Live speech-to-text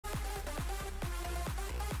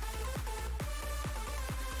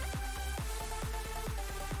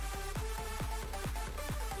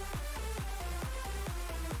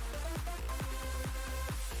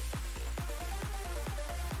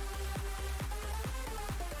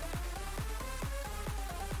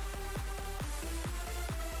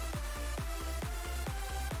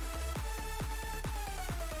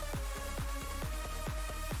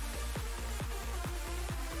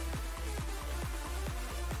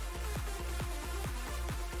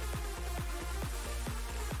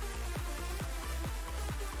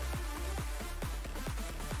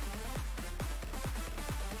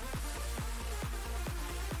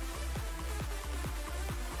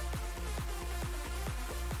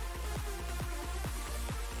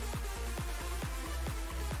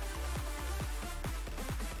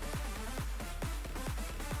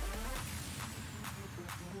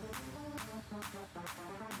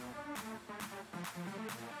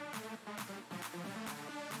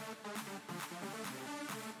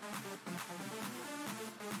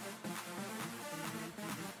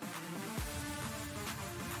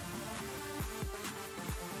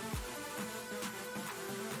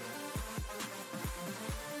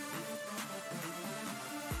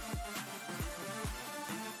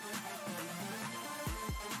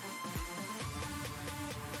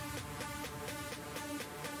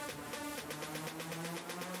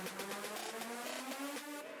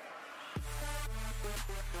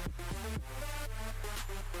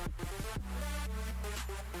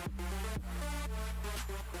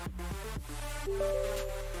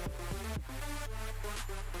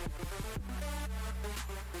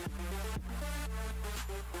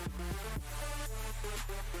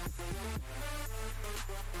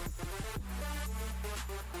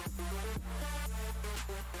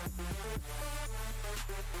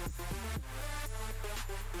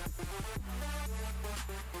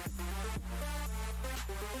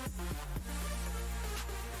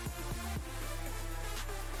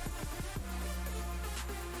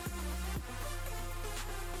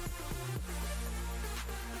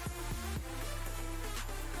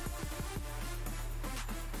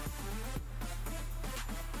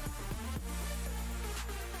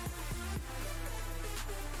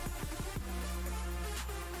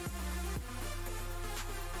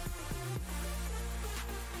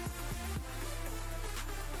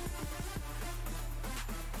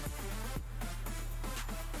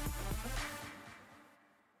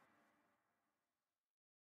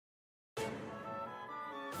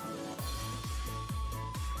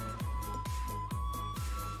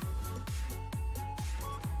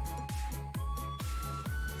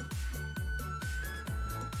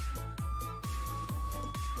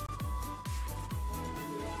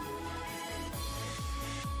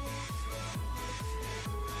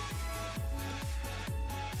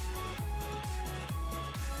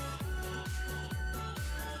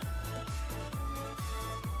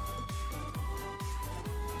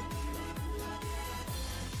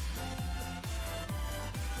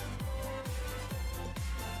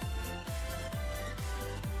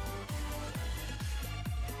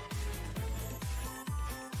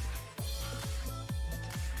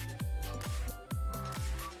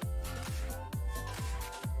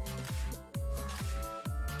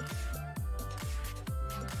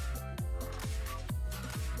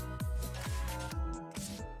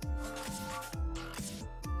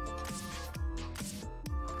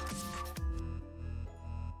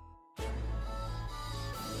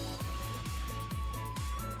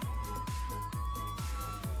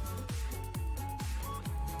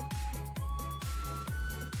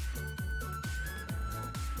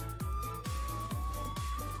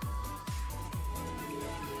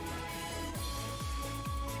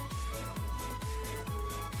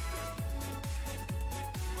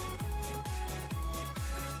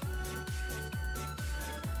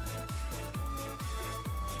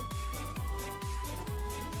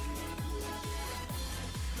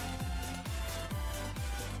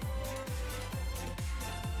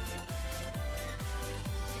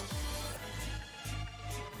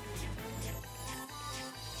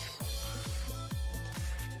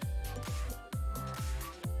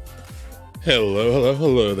Hello, hello,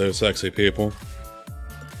 hello there, sexy people.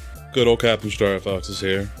 Good old Captain Star Fox is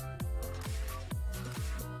here.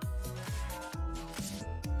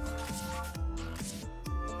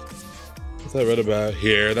 What's that read about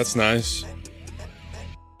here? That's nice.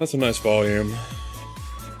 That's a nice volume.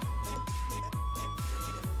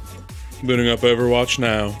 Booting up Overwatch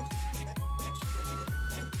now.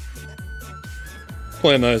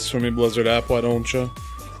 Play nice for me, Blizzard app, why don't ya?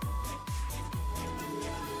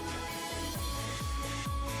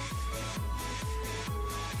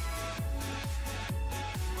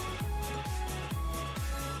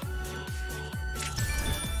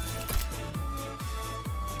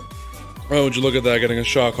 Oh, would you look at that, getting a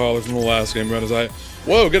shock collar from the last game, right as I...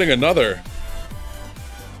 Whoa, getting another!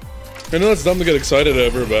 I know that's dumb to get excited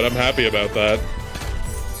over, but I'm happy about that.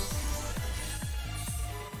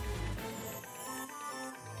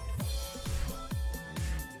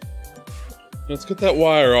 Let's get that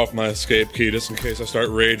wire off my escape key, just in case I start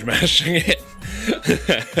rage mashing it.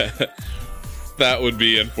 That would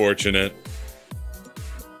be unfortunate.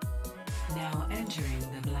 Now entering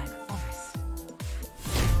the Black Forest.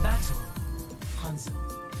 Battle, Hanzo.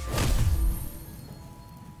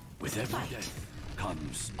 With every death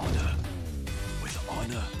comes honor. With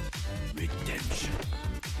honor, redemption.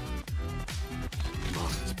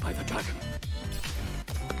 Marked by the dragon.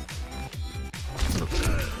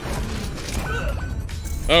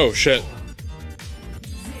 Oh, shit.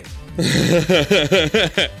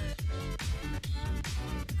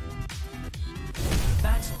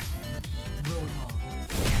 Battle, Roadhog.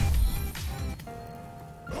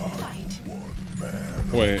 Fight.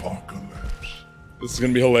 Wait. This is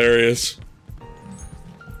gonna be hilarious.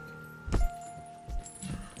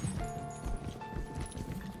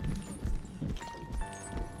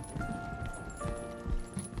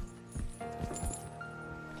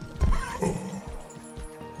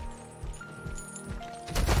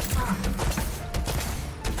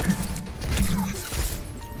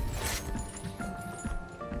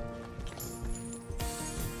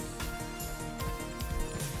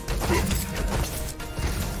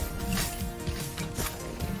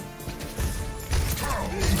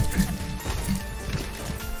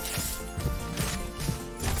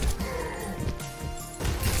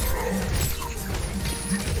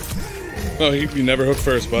 Oh, you never hook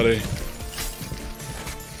first, buddy.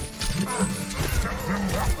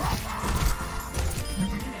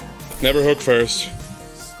 Never hook first.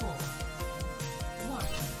 Score 1-1.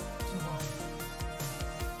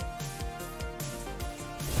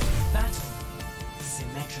 Battle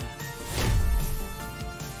Symmetra.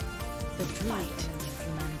 The blight of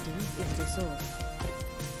humanity is dissolved.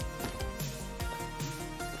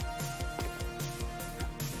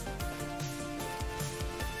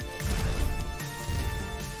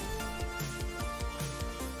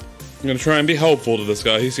 I'm gonna try and be helpful to this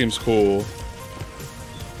guy. He seems cool.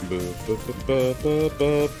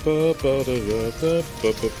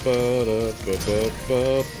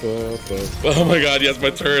 Oh my god, yes, my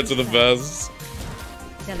turrets are the best.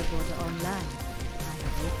 Teleporter online. I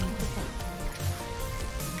have opened the portal.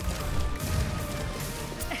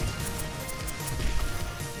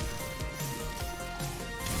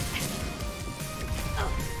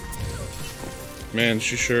 Man,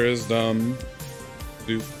 she sure is dumb.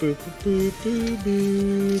 Teleporter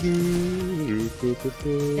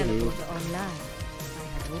online. I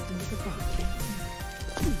have opened the portal.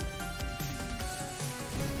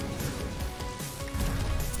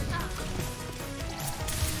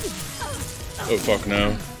 Oh fuck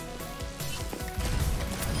no.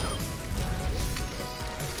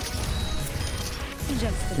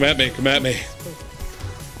 Come at me, come at me.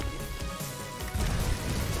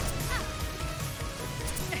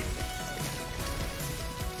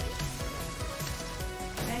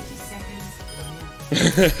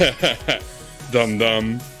 Dum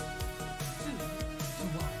dum.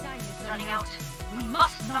 Time is running out. We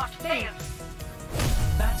must not fail.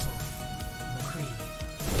 Battle McCree.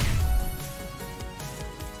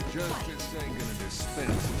 Justice ain't gonna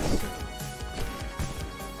dispense itself.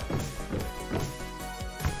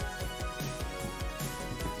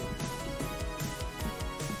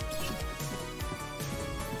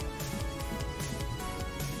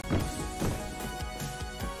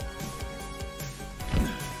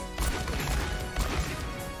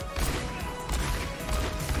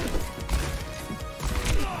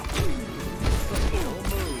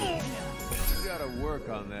 Work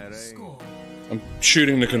on that, eh? Score I'm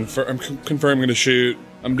shooting to confirm. I'm confirming to shoot.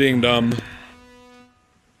 I'm being dumb.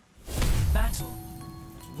 Battle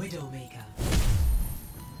Widowmaker.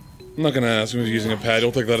 I'm not gonna ask him if he's using a pad.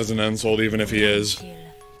 He'll take that as an insult, even if he is.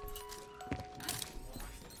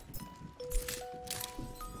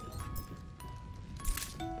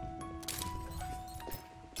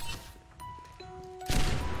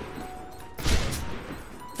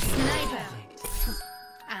 Sniper.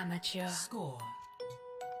 Amateur. Score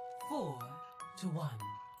 4-1.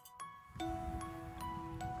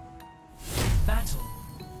 Battle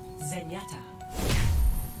Zenyatta.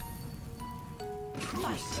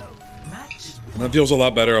 Fight. Match. That feels a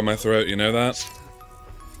lot better on my throat, you know that?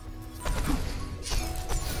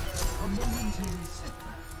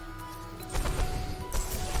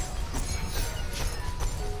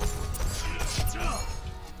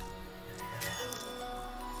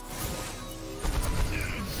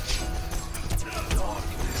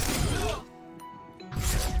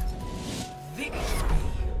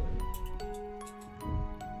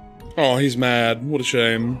 Oh, he's mad. What a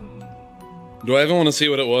shame. Do I even want to see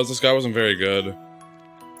what it was? This guy wasn't very good.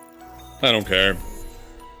 I don't care.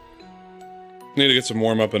 Need to get some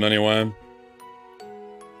warm-up in anyway.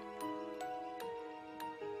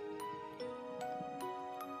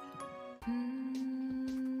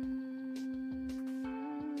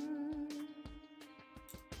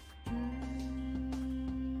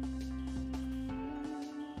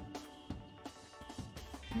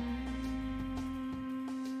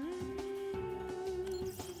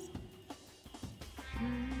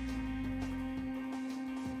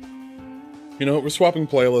 You know what, we're swapping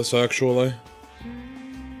playlists, actually.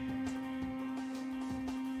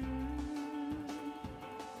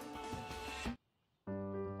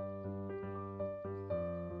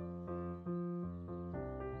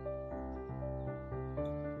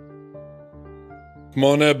 Come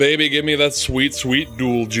on now, baby, give me that sweet, sweet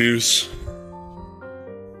dual juice.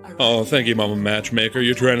 Oh, thank you, Mama Matchmaker.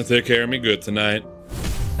 You're trying to take care of me good tonight.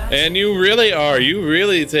 And you really are. You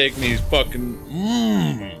really take me fucking...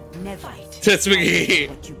 Tits McGee!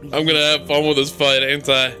 I'm gonna have fun with this fight, ain't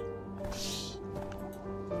I?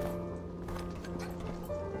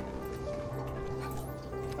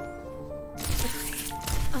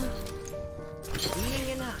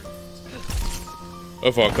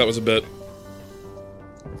 Oh fuck, that was a bit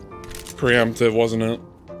preemptive, wasn't it?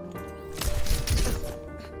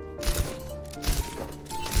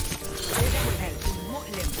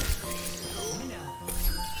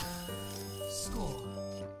 Score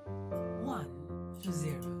 1-1.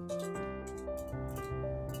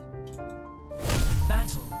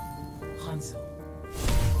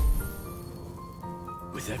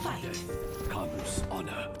 With every Fight. death comes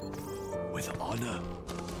honor. With honor,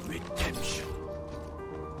 redemption.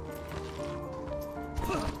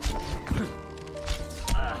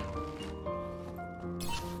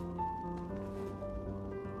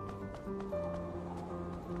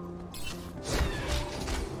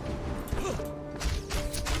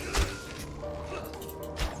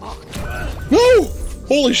 No!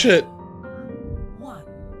 Holy shit! 1-1.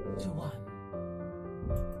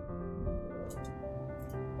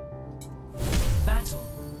 Battle,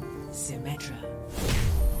 Symmetra.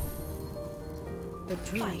 The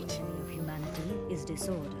true Fight. enemy of humanity is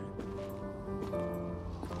disorder.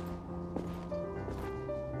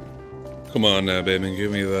 Come on now, baby,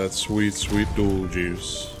 give me that sweet, sweet dual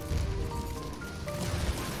juice.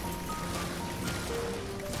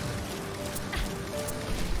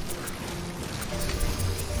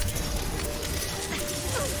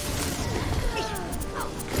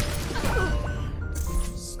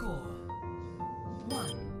 Score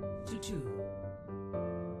 1-2.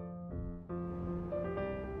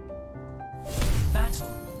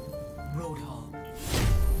 Battle, Roadhog.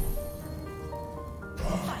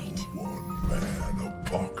 Fight. One-man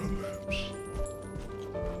apocalypse.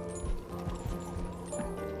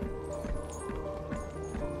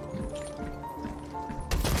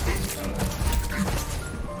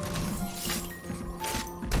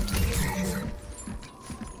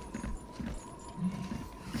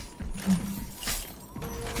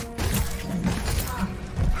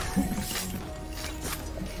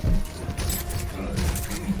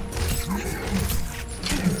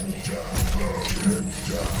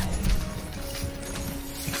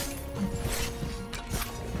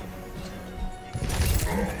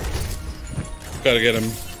 Gotta get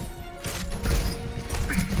him.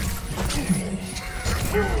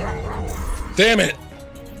 Damn it!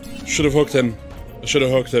 Should have hooked him. I should have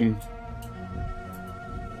hooked him.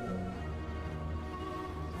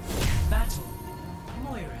 Battle,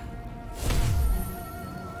 Moira.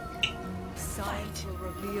 Sight will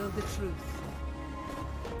reveal the truth.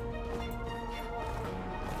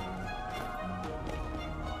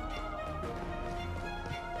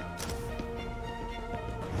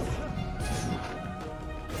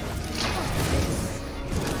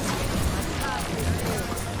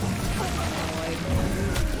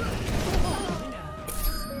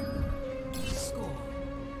 Score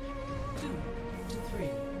 2-3.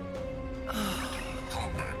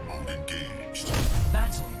 Combat mode engaged.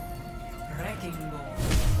 Battle, Wrecking Ball.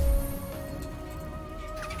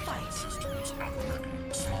 Fight. Systems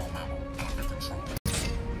operating. Small mammal under control.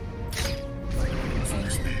 Full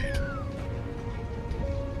speed.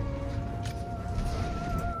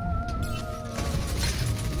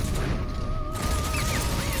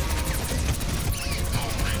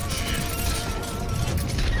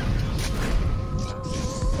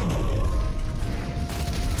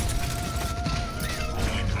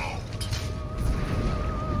 Rolling out.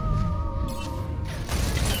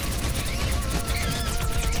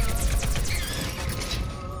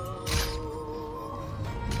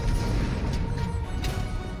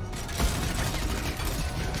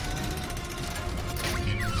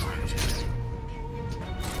 In transit.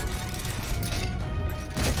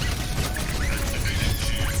 Activating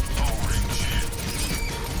shield. Powering shield.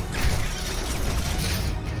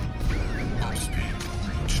 Top speed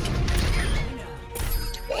reached.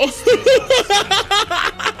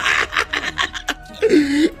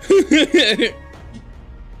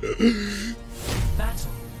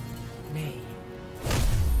 Battle, May.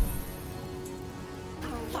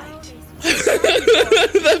 Fight.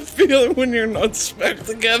 That feeling when you're not spec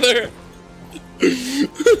together.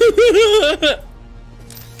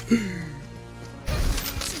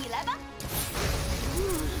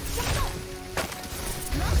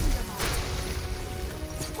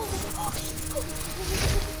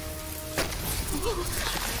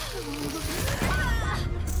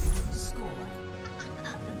 Score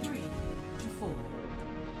 3-4.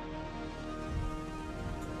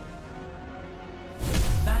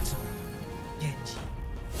 Battle, Genji.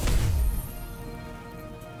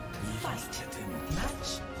 Fight.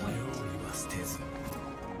 Match point.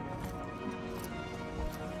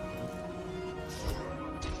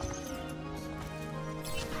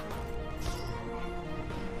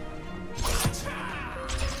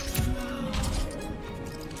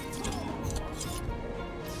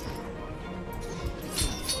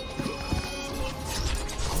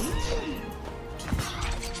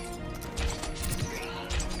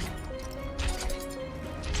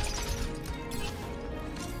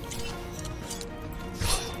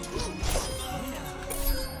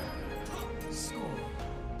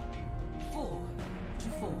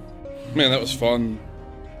 Man, that was fun.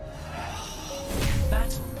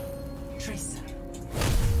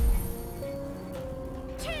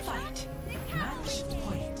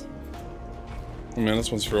 Man,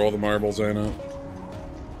 this one's for all the marbles, ain't it?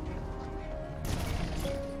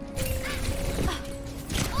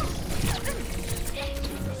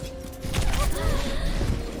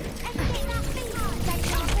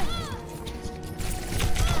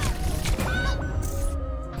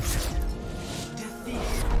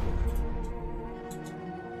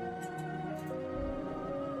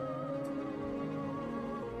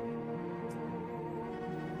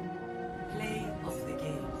 Play of the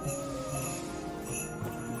game.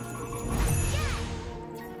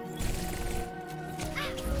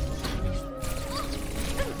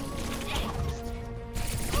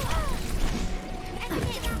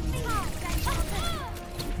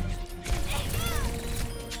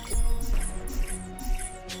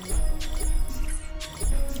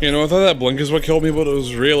 You know, I thought that blink is what killed me, but it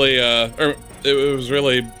was really, it was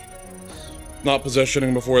really not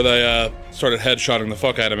positioning before they, started headshotting the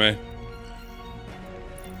fuck out of me.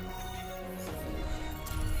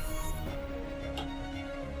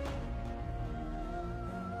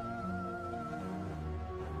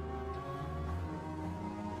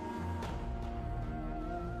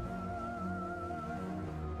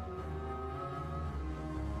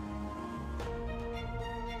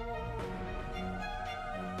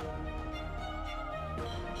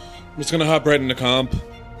 I'm just gonna hop right into comp.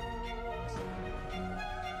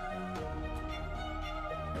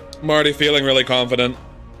 I'm already feeling really confident.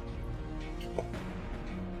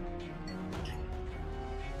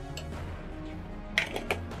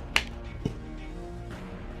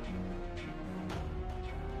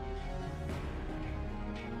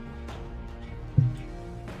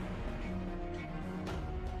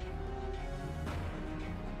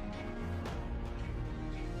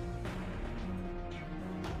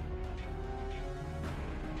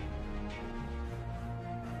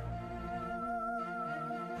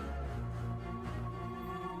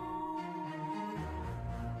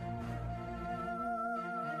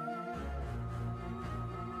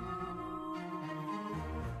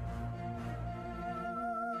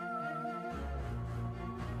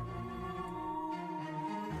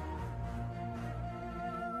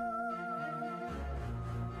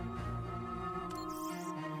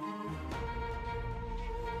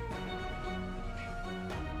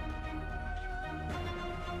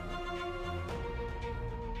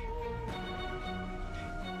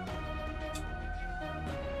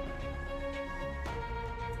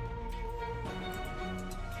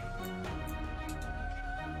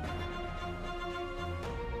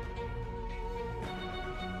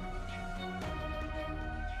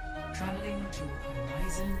 Traveling to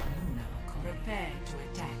Horizon Luna. Prepare to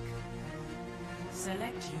attack.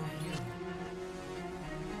 Select your hero.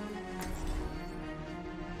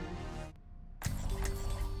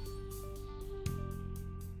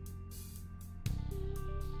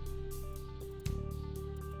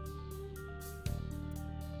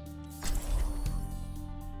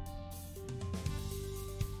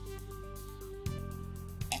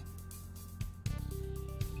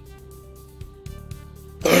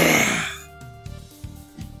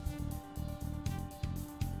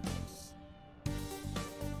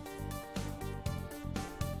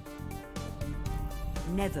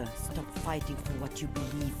 Never stop fighting for what you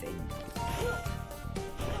believe in.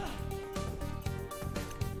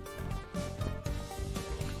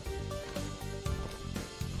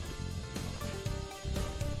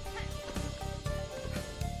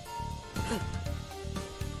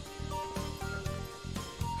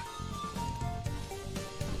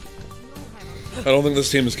 I don't think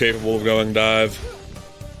this team is capable of going dive.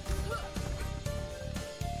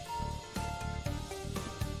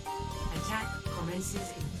 Attack commences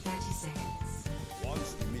in 30 seconds.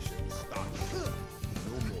 Once the mission starts,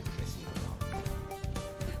 no more messing around.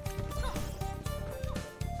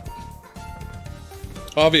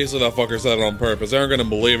 Obviously that fucker said it on purpose. They aren't gonna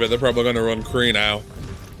believe it. They're probably gonna run Kree now.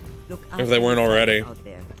 Look If they weren't already. out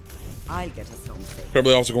there. I'll get us something.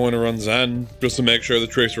 Probably also going to run Zen, just to make sure the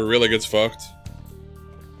Tracer really gets fucked.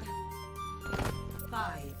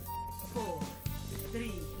 5, 4,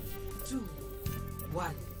 3, 2,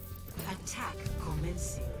 1. Attack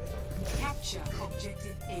commencing. Capture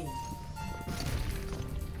objective A.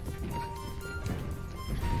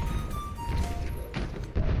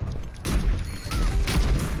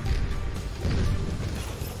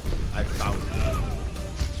 I found it.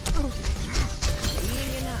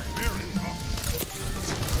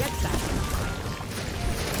 Get back.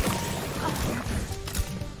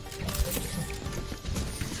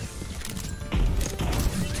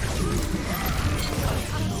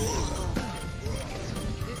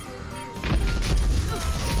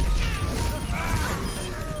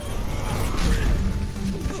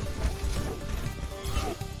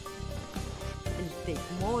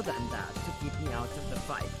 and that to keep me out of the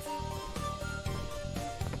fight.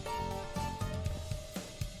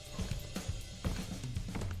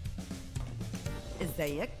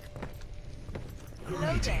 ازيك؟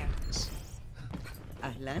 Hello there.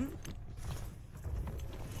 أهلا.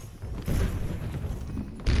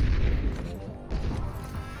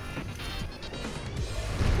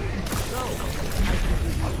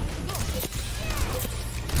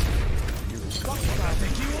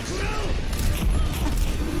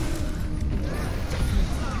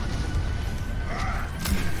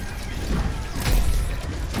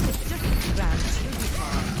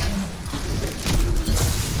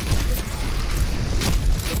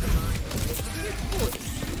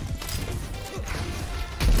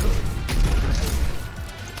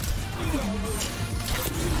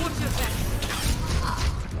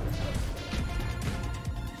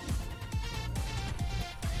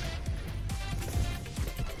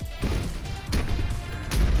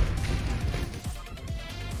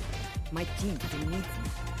 My team still needs me.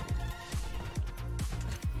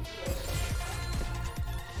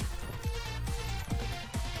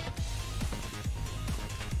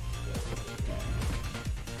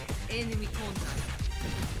 Enemy contact.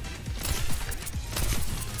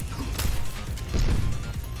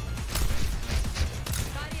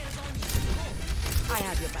 Barriers on you. I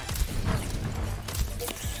have your back.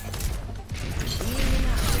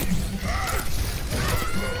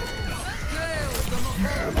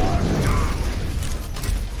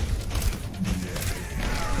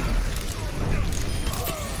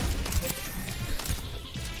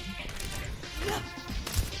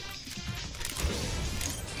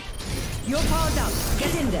 You're powered up.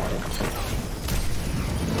 Get in there.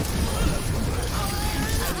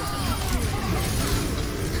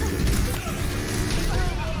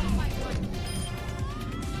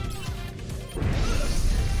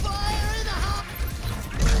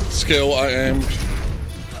 Skill, I aimed.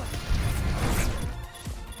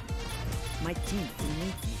 My team still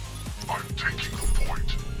needs me. I'm taking the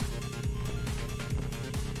point.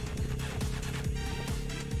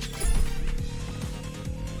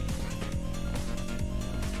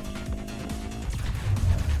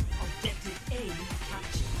 Objective A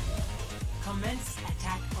captured. Commence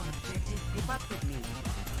attack on objective B. Keep up with me.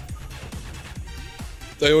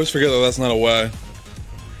 They always forget that that's not a way.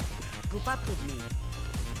 Keep up with me.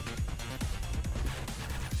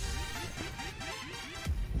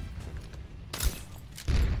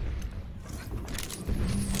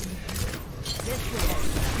 This will help.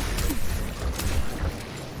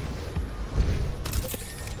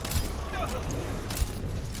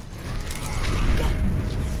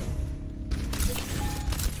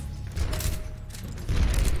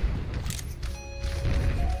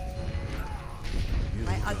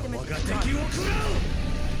 My ultimate is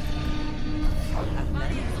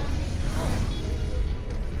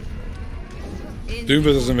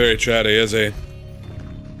Doomfist isn't very chatty, is he?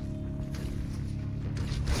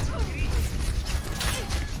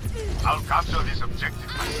 I'll capture this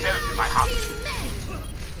objective myself if I have to.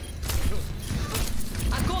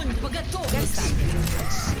 Огонь по готовности.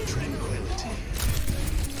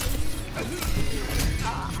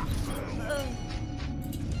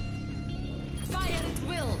 Fire at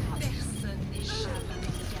will.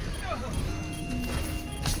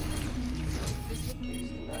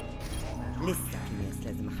 لسه في ناس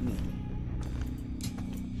لازم احميهم.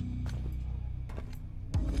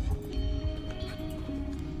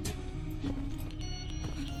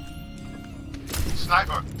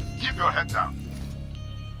 Sniper, keep your head down.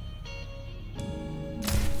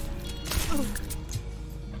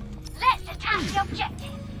 Let's attack the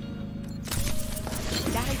objective.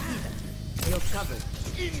 لا هيفيدك. You're covered.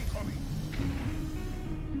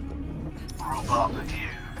 Robot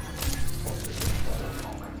here.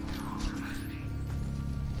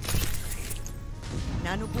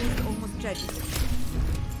 Nano boost almost ready.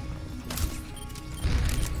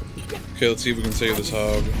 Okay, let's see if we can save this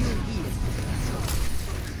hog.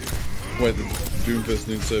 Wait, the Doomfist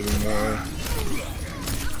needs saving more.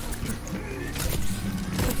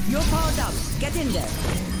 You're powered up. Get in there.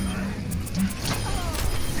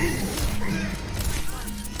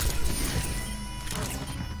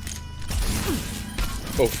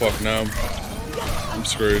 Oh fuck, no. I'm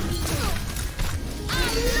screwed.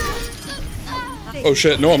 Oh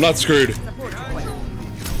shit, no, I'm not screwed.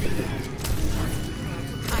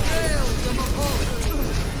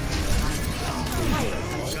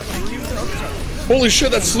 Holy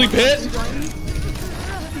shit, that sleep hit?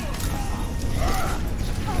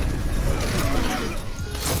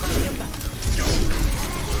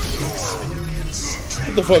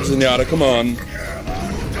 What the fuck's Zenyatta? Come on.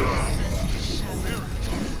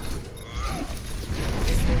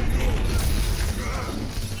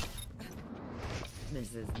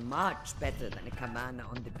 is much better than a cabana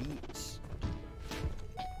on the beach.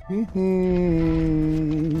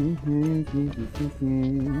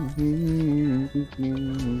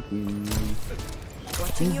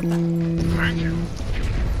 Watching your back. Thank you.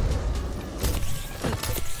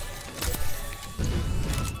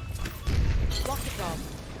 Walk it off.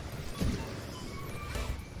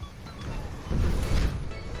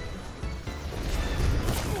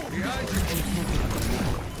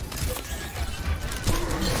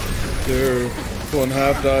 There. One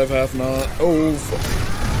half dive, half not. Oh,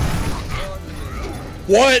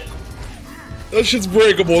 what? That shit's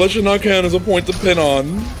breakable. That should not count as a point to pin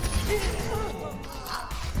on.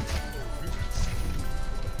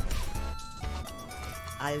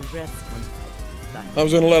 I'll rest once I'm done. I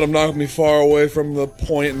was gonna let him knock me far away from the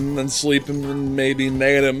point and then sleep him and maybe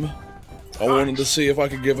nade him. I wanted to see if I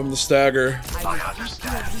could give him the stagger. I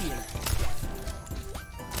understand.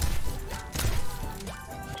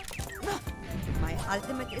 My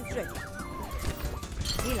ultimate is ready.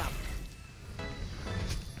 Heal up.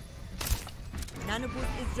 Nano boost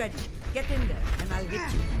is ready. Get in there and I'll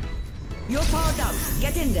hit you. You're powered up.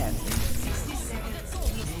 Get in there. 60 seconds.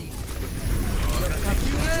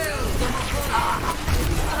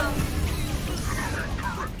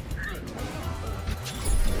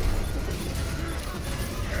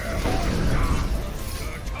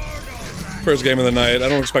 First game of the night. I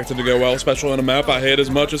don't expect it to go well, especially on a map I hate as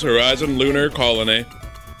much as Horizon Lunar Colony.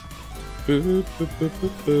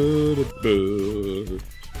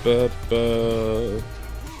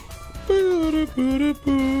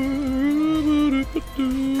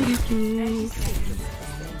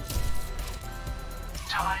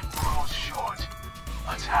 Time grows short.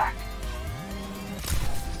 Attack.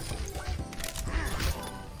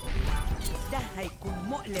 ده هيكون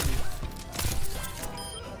مؤلم.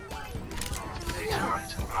 The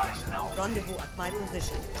turret rise now. Rendezvous at my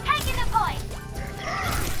position. Taking the point.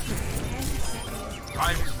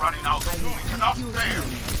 Time is running out. We cannot fail.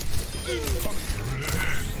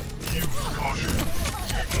 Use caution.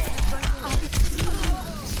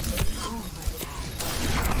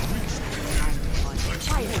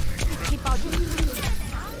 Fire. Keep out.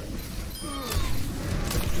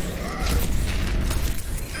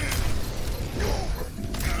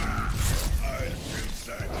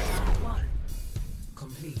 One.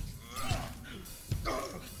 Complete.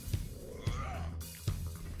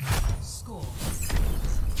 Score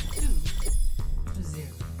 2-0.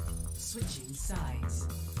 Switching sides.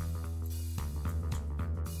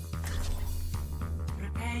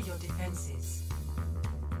 Prepare your defenses.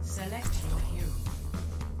 Select your hero.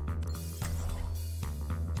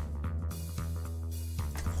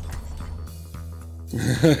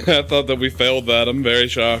 I thought that we failed that. I'm very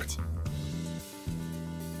shocked.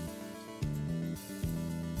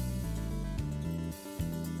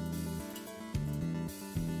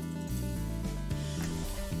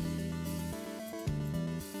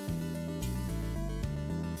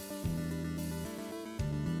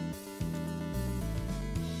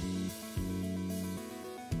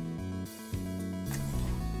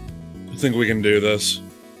 I think we can do this.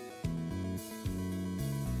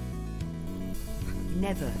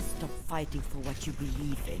 Never stop fighting for what you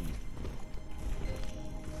believe in.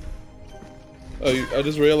 I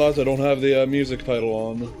just realized I don't have the music title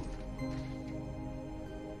on.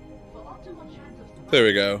 There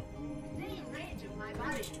we go.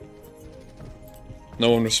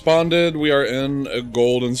 No one responded. We are in a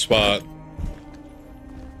golden spot.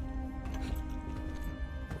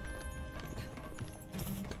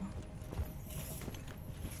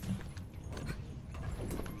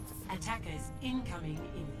 Attackers incoming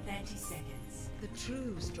in 30 seconds. The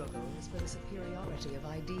true struggle is for the superiority of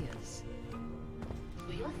ideas.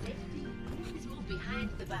 For your safety, please move behind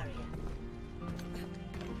the barrier.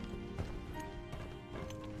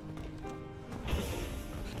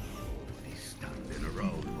 They stand in a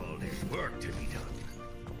row while there's work to be done.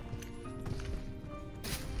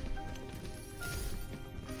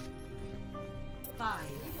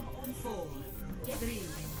 Five, 4, 3,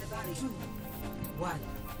 2, 1.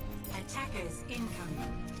 Attackers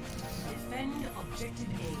incoming. Defend objective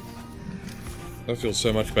A. That feels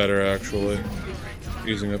so much better, actually.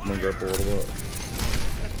 Easing up my grip a little bit.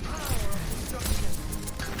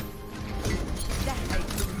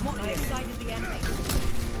 I excited the enemy.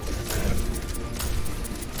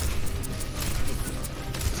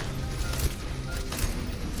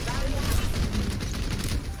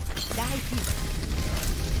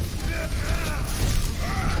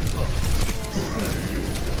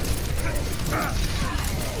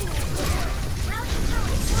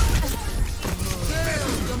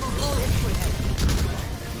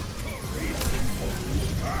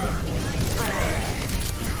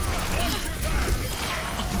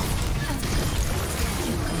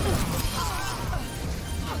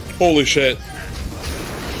 Holy shit.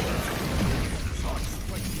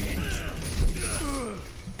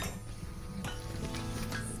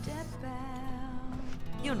 Step out.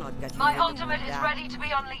 You're not getting My rid of ultimate me, is Dad. ready to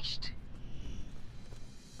be unleashed.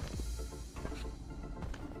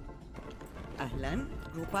 Ahlan,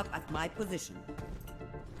 group up at my position.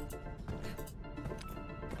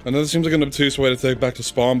 I know this seems like an obtuse way to take back to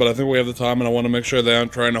spawn, but I think we have the time and I want to make sure they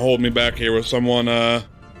aren't trying to hold me back here with someone,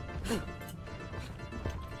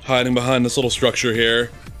 hiding behind this little structure here.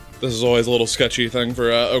 This is always a little sketchy thing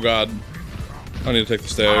for, oh god. I need to take the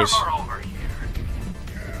stairs. Armor over here.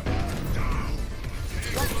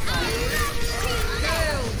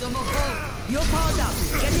 You're powered up.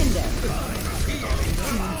 Get in there.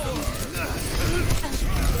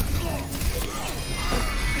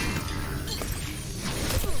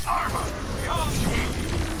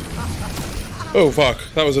 Oh fuck,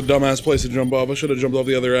 that was a dumbass place to jump off. I should have jumped off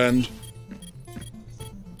the other end.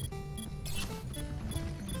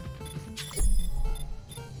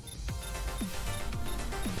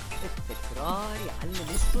 التكرار يعلم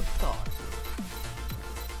الشطار.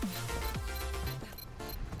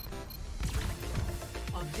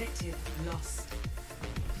 Objective lost.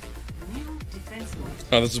 New defense point.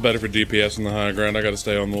 Oh, this is better for DPS in the high ground. I gotta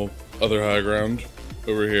stay on the other high ground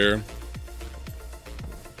over here.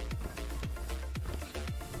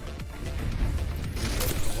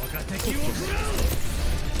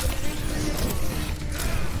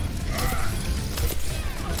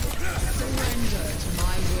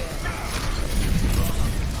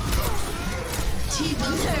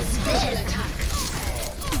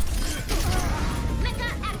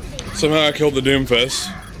 Somehow I killed the Doomfist.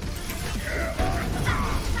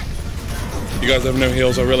 You guys have no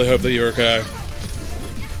heals. I really hope that you're okay. I've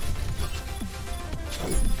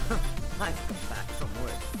come back from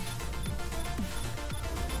work.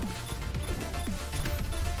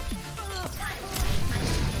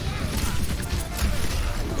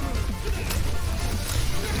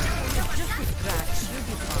 Just a scratch. You'll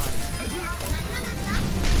be fine.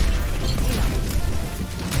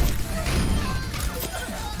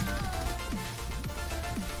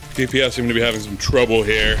 DPS seem to be having some trouble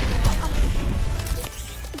here.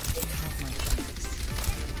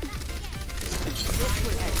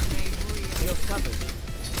 You're covered.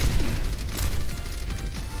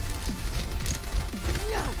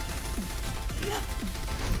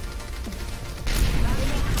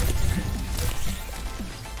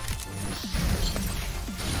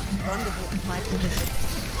 Rendezvous at my position.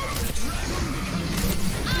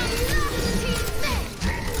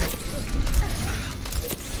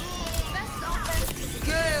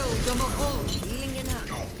 Healing enough.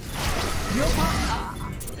 You're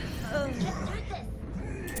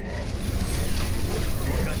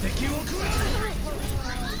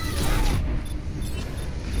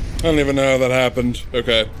I don't even know how that happened.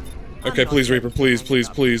 Okay. Okay, please, Reaper, please, please,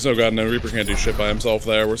 please. Oh god, no, Reaper can't do shit by himself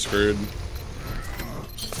there. We're screwed.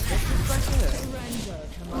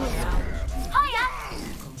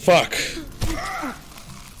 Fuck.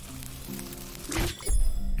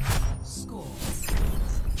 Score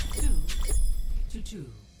 2-2.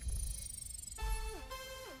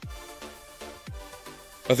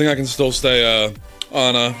 I think I can still stay,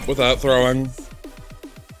 Ana without throwing.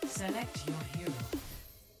 Select your hero.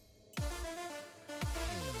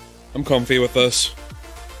 I'm comfy with this.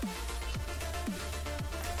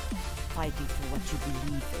 fighting for what you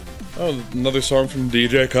believe in. Oh, another song from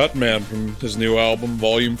DJ Cutman from his new album,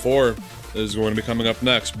 Volume 4, is going to be coming up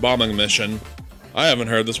next, Bombing Mission. I haven't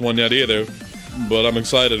heard this one yet either, but I'm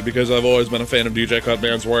excited because I've always been a fan of DJ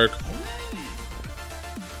Cutman's work.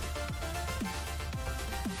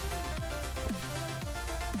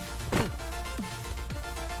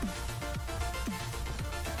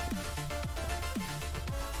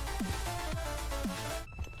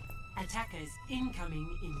 Attackers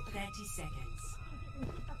incoming in 30 seconds.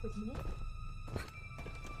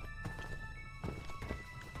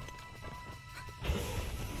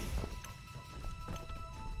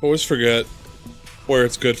 Always forget where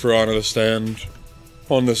it's good for Ana to stand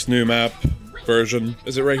on this new map version.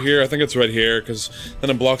 Is it right here? I think it's right here, because then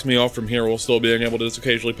it blocks me off from here while still being able to just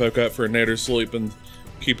occasionally poke out for a nade or sleep and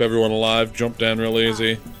keep everyone alive, jump down real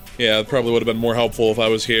easy. Yeah, it probably would have been more helpful if I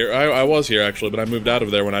was here. I was here, actually, but I moved out of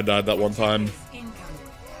there when I died that one time. Incoming.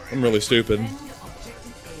 I'm really stupid.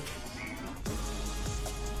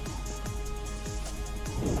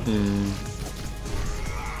 Defend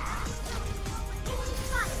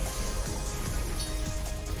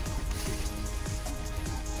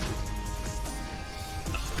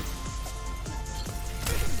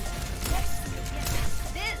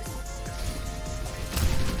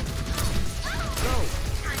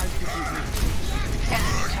objective A.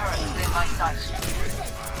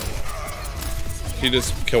 He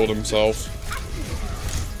just killed himself.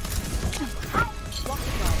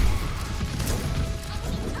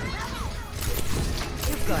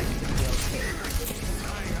 You're going to be okay.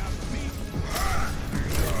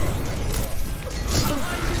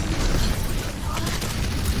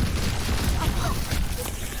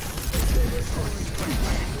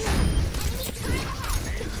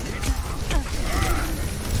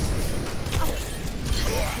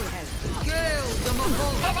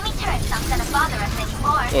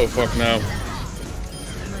 Oh fuck no.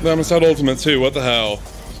 That must have ultimate too, what the hell?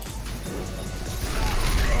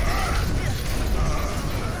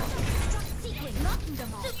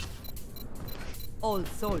 All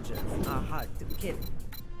soldiers are hard to kill.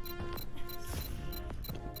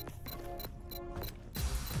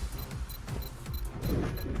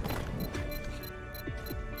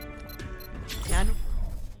 Nano.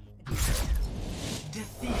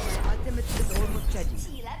 Ultimate is almost ready.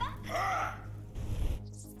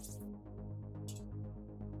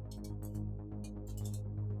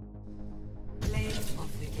 Play of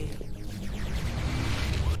the game.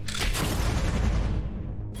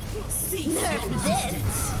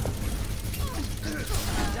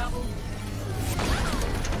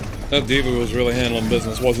 That diva was really handling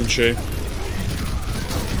business, wasn't she?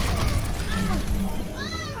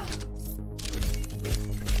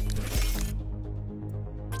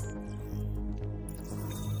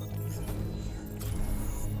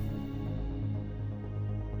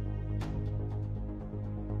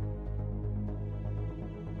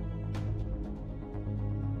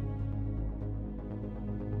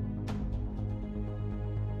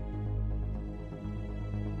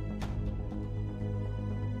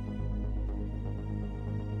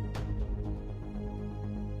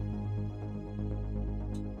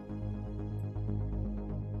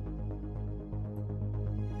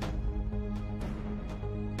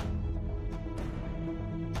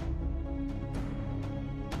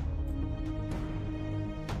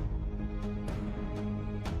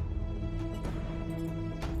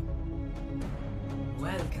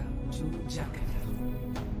 Welcome to Jakata.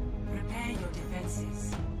 Prepare your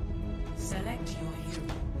defenses. Select your hero.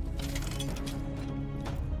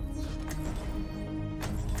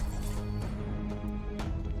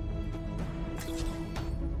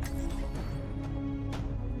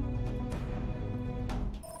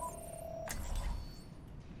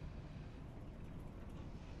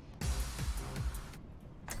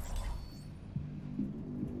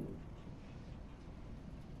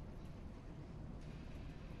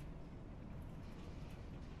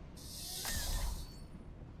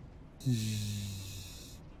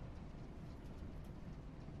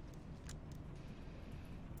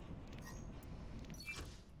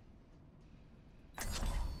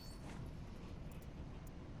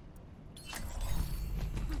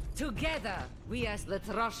 Together, we ask that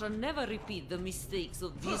Russia never repeat the mistakes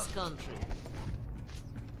of this country.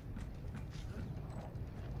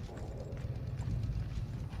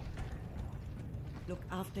 Look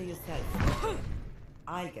after yourself.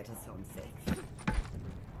 I'll get us home safe.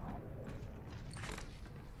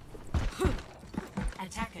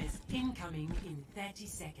 Attackers incoming in 30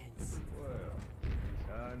 seconds. Well,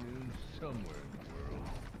 I knew somewhere in the world.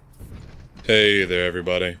 Hey there,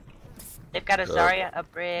 everybody. They've got a Zarya, a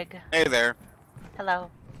Brig. Hey there. Hello.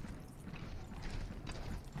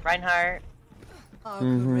 Reinhardt. Our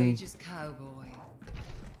courageous cowboy.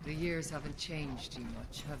 The years haven't changed you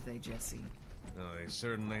much, have they, Jesse? No, they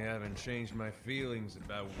certainly haven't changed my feelings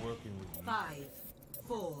about working with you. 5,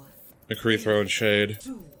 4, McCree throwing shade.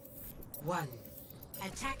 2, 1.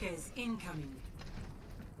 Attackers incoming.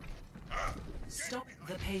 Stop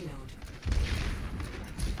the payload.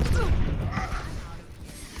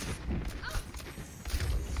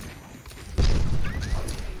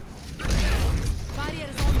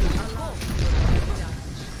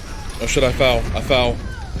 Oh shit, I fell. I fell.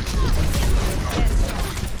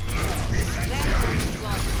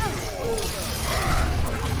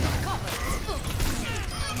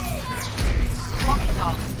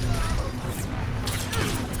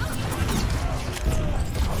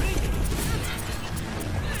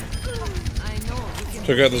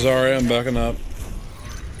 Took out the Zarya, I'm backing up.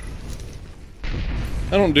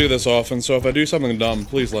 I don't do this often, so if I do something dumb,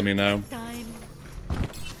 please let me know.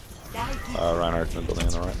 Reinhardt's in the building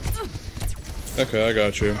on the right. Okay, I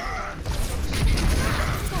got you. I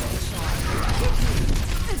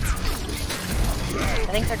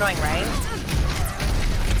think they're going right.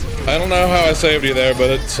 I don't know how I saved you there,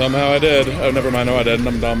 but somehow I did. Oh, never mind. No, I didn't.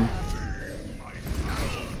 I'm dumb.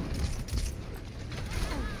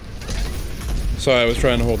 Sorry, I was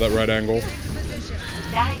trying to hold that right angle.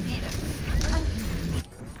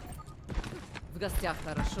 гостях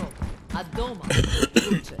хорошо, а дома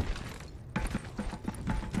лучше.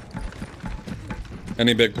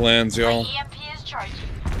 Any big plans, y'all? EMP is charging.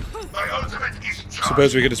 My ultimate is charged.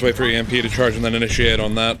 Suppose we could just wait for EMP to charge and then initiate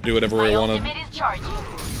on that, do whatever we My wanted. ultimate is charging.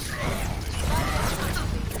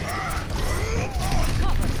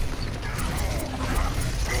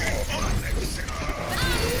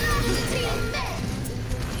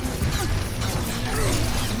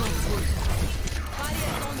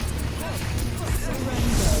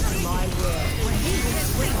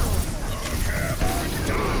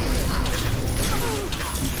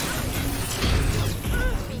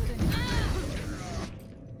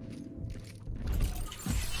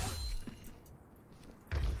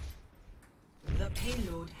 The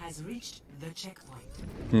payload has reached the checkpoint.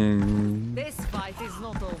 This fight is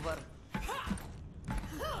not over.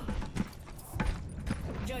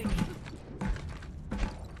 Join me.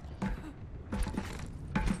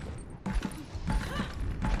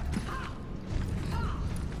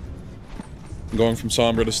 Going from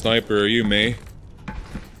Sombra to Sniper, are you me?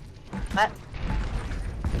 What?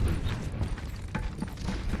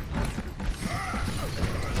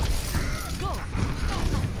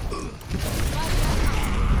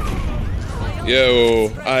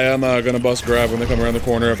 Yo, I am gonna bust grab when they come around the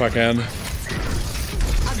corner if I can.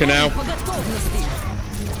 Okay, now.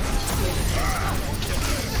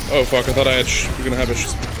 Oh fuck, I thought I had we're gonna have a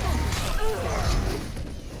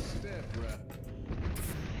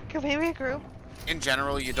Can we regroup? In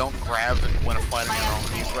general, you don't grab when a fight on your own.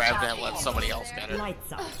 You grab and let somebody else get it.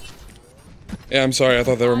 Lights up. Yeah, I'm sorry, I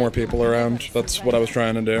thought there were more people around. That's what I was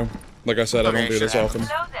trying to do. Like I said, I don't Okay, do this sure. often.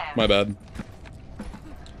 My bad.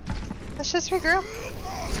 Let's just regroup.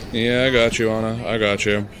 Yeah, I got you, Anna. I got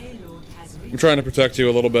you. I'm trying to protect you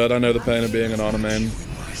a little bit. I know the pain of being an Anna main.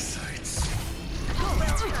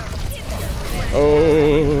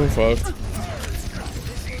 Oh, fuck.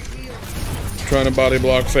 Trying to body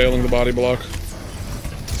block, failing the body block.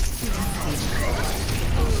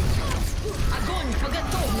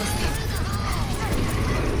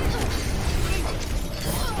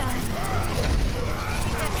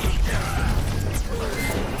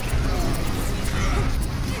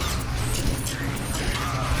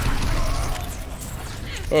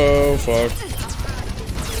 Oh, fuck.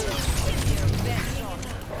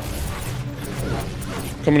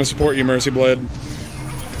 Coming to support you, Mercy Blade.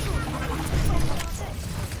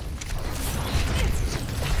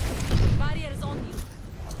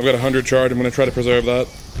 I've got 100 charge. I'm gonna try to preserve that.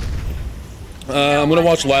 I'm gonna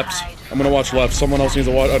watch left. I'm gonna watch left. Someone else needs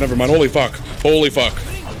to watch. Oh, never mind. Holy fuck. Holy fuck.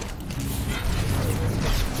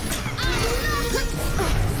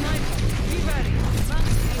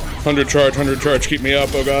 Hundred charge, keep me up,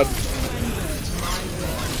 oh god.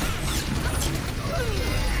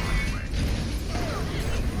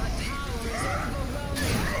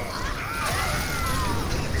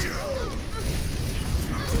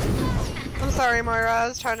 I'm sorry, Moira. I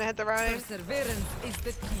was trying to hit the Ryan. Perseverance is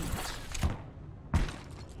the key.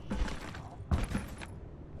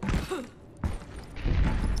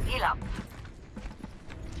 Heal up.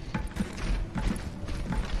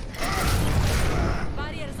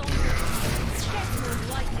 Barriers on.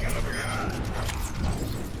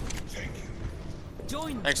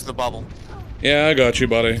 Join. Thanks to the bubble. Yeah, I got you,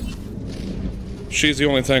 buddy. She's the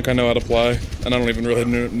only tank I know how to play, and I don't even really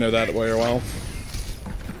know that way or well.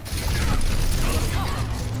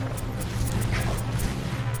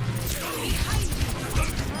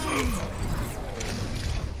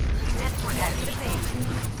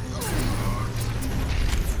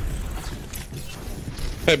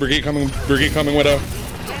 Hey, Brigitte coming, Widow.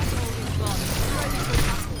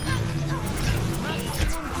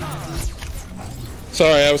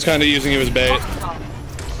 Sorry, I was kind of using you as bait.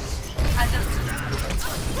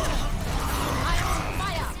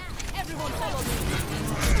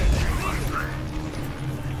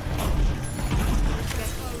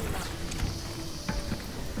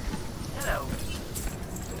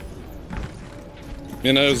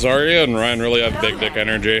 You know, Zarya and Ryan really have big dick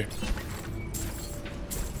energy.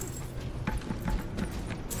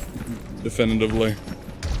 Definitively.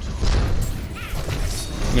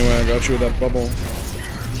 Anyway, I got you with that bubble.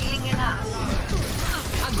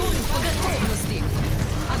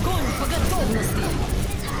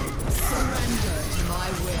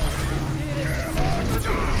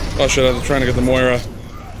 Oh shit, I was trying to get the Moira.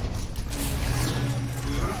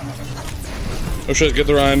 Oh shit, get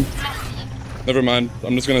the Ryan. Never mind,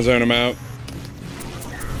 I'm just gonna zone him out.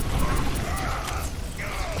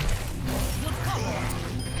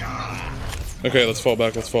 Okay, let's fall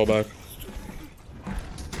back, let's fall back.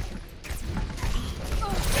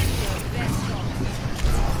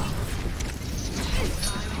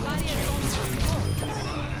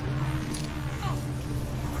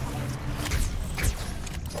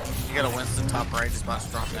 got a Winston top right. He's about to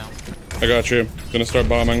drop down. I got you. Gonna start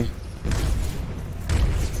bombing.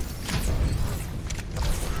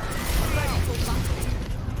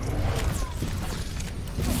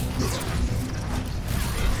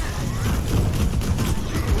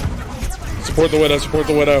 Support the widow, support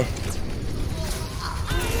the widow.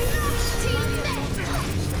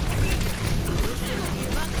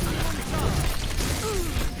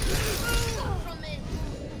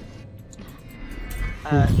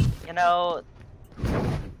 You know,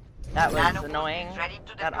 that was annoying.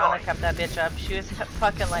 That Ana kept that bitch up. She was at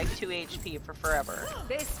fucking like 2 HP for forever.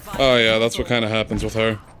 Oh yeah, that's what kind of happens with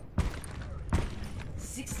her.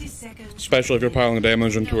 60 seconds. Especially if you're piling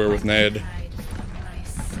damage into her with nade.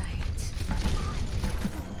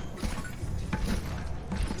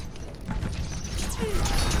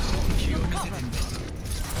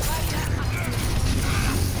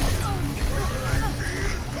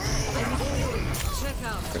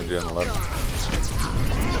 Gonna do on the left.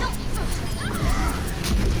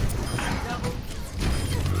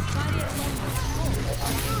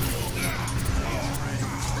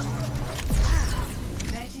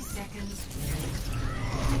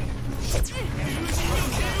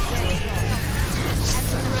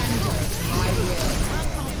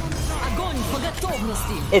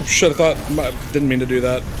 Oh shit, I thought, didn't mean to do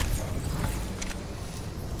that.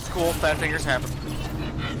 It's cool, fat fingers happen.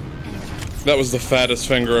 That was the fattest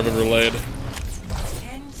finger I've ever laid.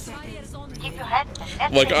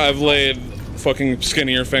 Like, I've laid fucking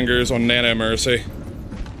skinnier fingers on Nana Mercy.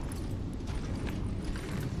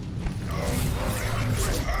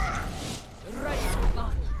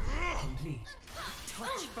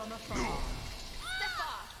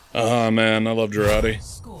 Oh man, I love Girardi.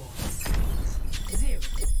 Score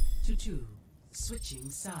 0-2. Switching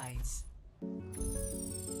sides.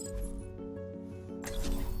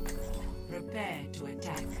 Prepare to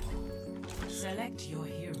attack. Select your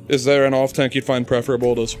hero. Is there an off tank you'd find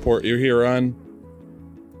preferable to support you here, Ryan?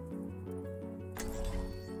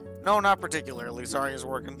 No, not particularly. Zarya's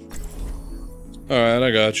working. Alright,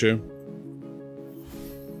 I got you.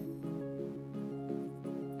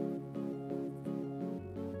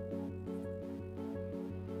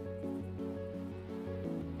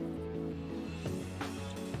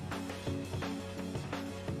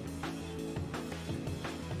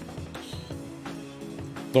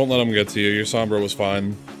 Don't let him get to you. Your Sombra was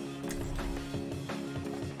fine.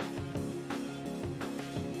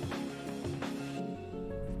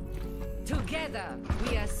 Together,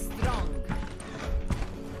 we are strong.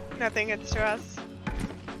 Nothing gets to us.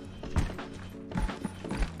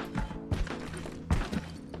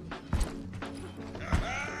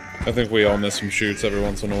 I think we all miss some shoots every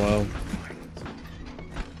once in a while.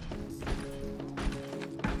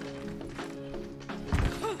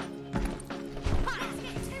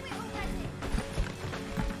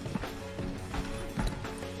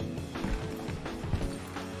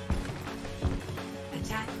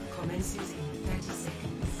 Attack commences in 30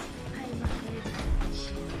 seconds.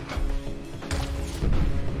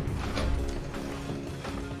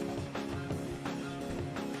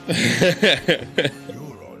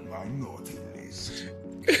 You're on my naughty list.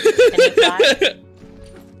 Can you fly?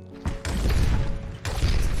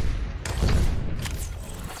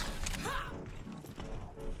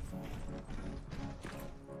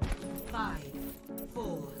 5,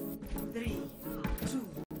 4, 3, 2,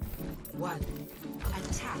 1.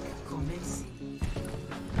 Attack commencing.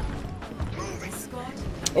 Escort.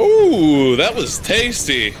 Ooh, that was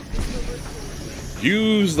tasty.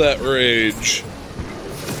 Use that rage.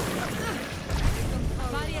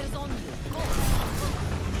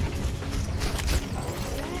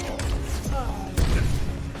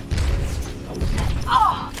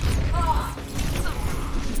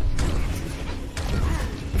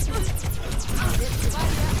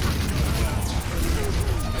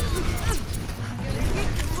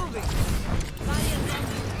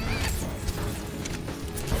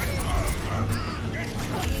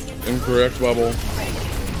 Incorrect bubble.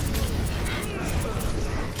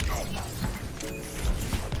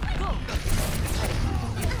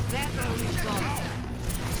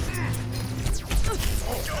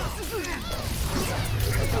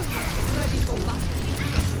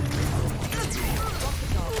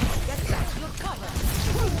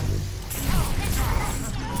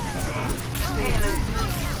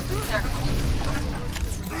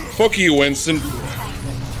 Fuck you, Winston.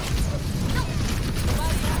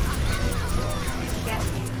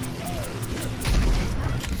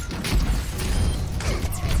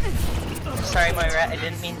 Sorry, Moira, I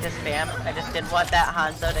didn't mean to spam. I just didn't want that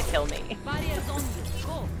Hanzo to kill me.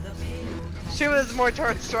 She was more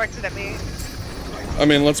directed at me. I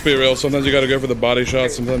mean, let's be real. Sometimes you gotta go for the body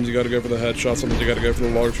shots. Sometimes you gotta go for the headshot. Sometimes you gotta go for the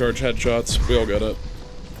long charge headshots. We all get it.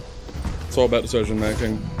 It's all about decision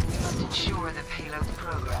making.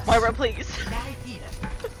 Moira, please.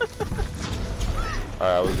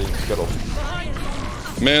 I was eating Skittles.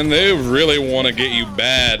 Man, they really want to get you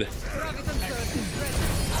bad. Is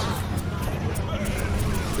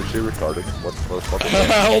she retarded? What fucking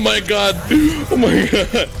Oh my god. Oh my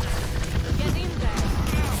god.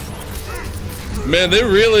 Man, they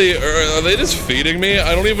really are they just feeding me?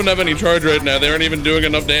 I don't even have any charge right now. They aren't even doing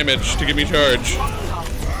enough damage to give me charge.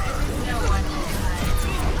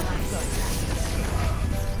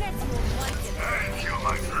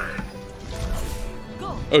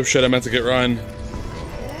 Oh shit, I meant to get Ryan.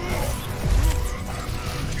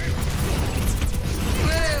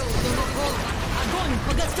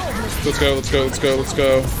 Let's go, let's go, let's go, let's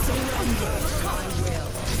go.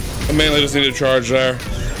 I mainly just need to charge there.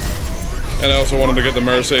 And I also wanted to get the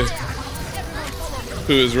Mercy,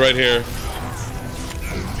 who is right here.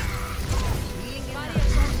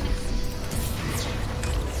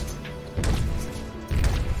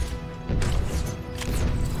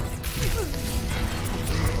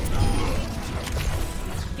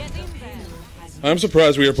 I'm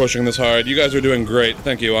surprised we are pushing this hard. You guys are doing great.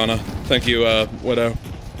 Thank you, Anna. Thank you, Widow.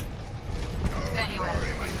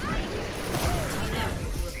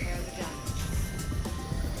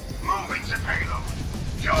 Moving the payload.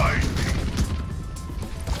 Join me.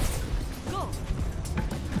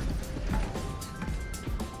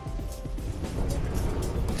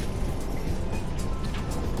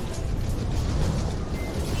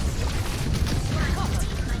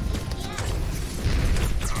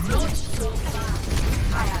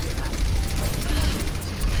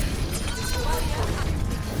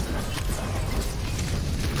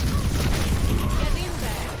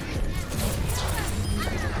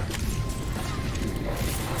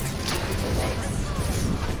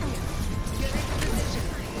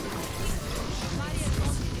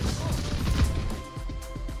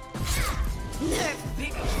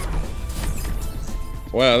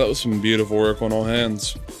 Wow, that was some beautiful work on all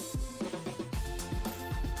hands.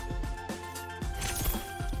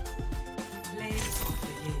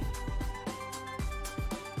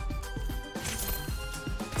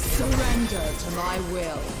 Surrender to my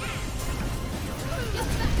will.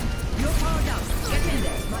 You're powered up. Get in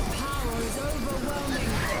there. My power is overwhelming.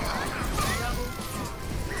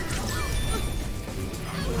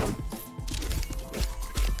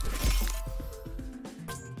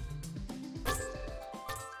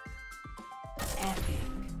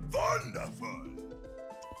 Wonderful.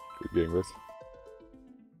 Good game, Chris.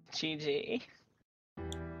 GG.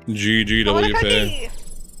 GGWP.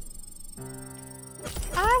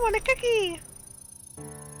 I want a cookie.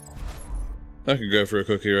 I could go for a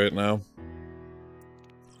cookie right now.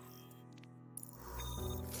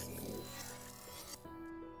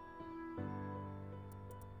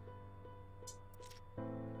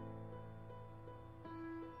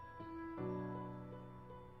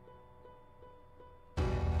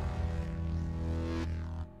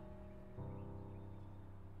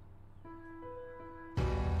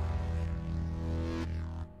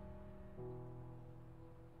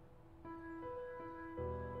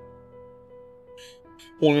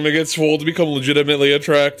 Wanting to get swole to become legitimately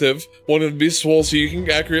attractive. Wanting to be swole so you can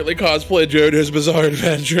accurately cosplay JoJo's Bizarre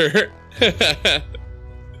Adventure.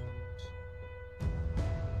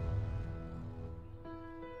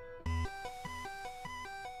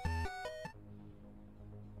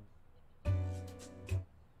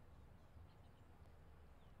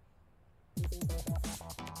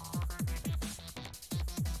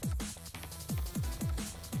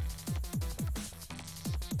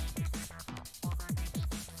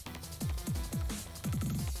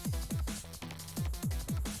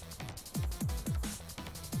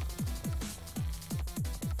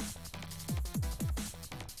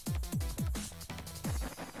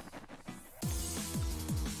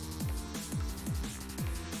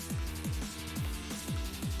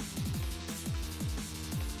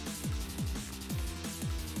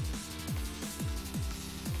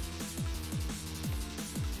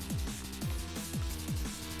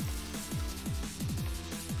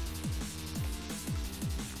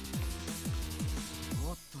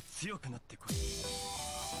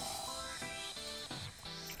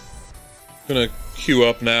 Gonna queue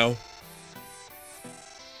up now.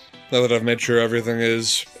 Now that I've made sure everything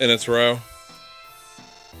is in its row.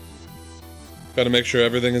 Gotta make sure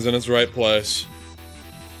everything is in its right place.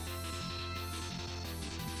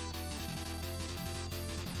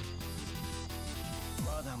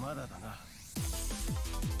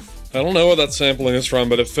 I don't know what that sampling is from,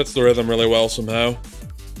 but it fits the rhythm really well somehow.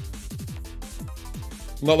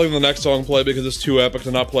 I'm not letting the next song play because it's too epic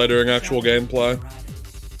to not play during actual gameplay.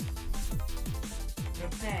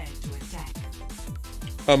 Prepare to attack.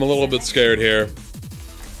 I'm a little bit scared here.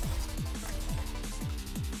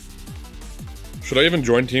 Should I even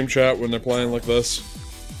join team chat when they're playing like this?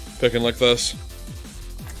 Picking like this?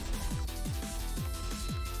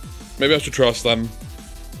 Maybe I should trust them.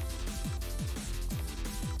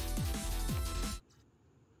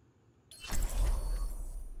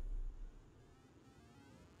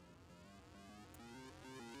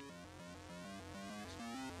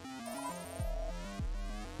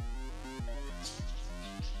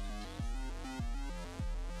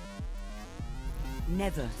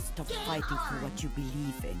 Never stop fighting for what you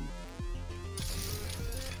believe in.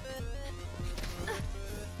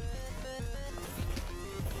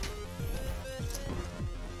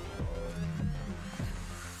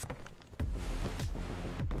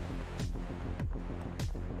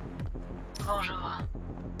 Bonjour.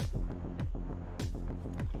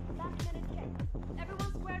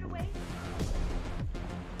 Everyone squared away.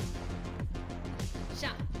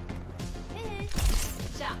 Shot.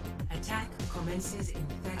 Shot. Attack commences in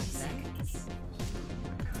 30 seconds.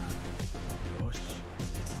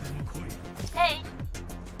 Hey.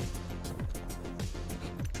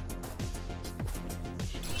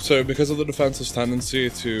 So, because of the defense's tendency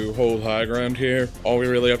to hold high ground here, all we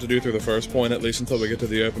really have to do through the first point, at least until we get to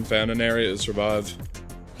the open fountain area, is survive.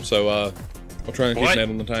 So, I'll try and keep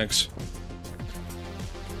nailing the tanks.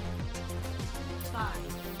 5,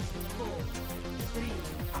 4, 3.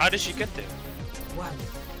 How did she get there? 1.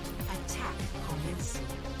 Attack commencing.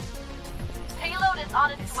 Payload is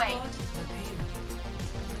on its way. Escort the payload.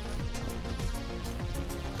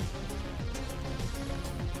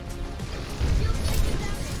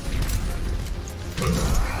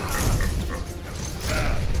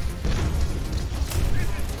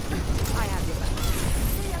 I have your back.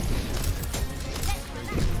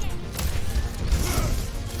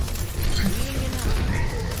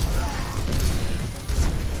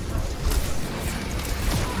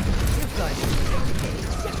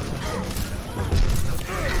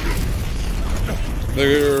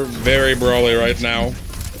 They're very brawly right now.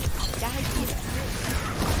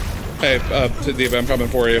 Hey, Diva, I'm coming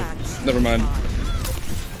for you. Never mind.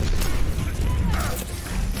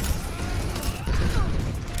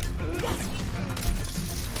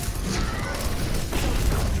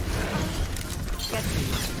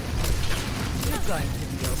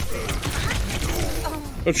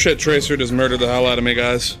 Oh shit, Tracer just murdered the hell out of me,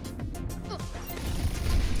 guys.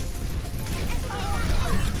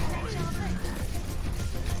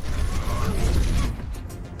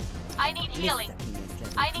 I need healing.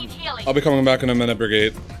 I need healing. I'll be coming back in a minute,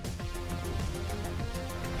 Brigade.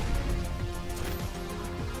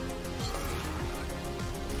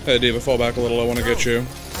 Hey, Diva, fall back a little. I want to get you.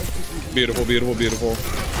 Beautiful, beautiful, beautiful.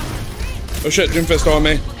 Oh shit, Jim Fist on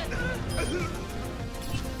me.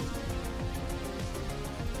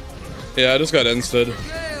 Yeah, I just got insted.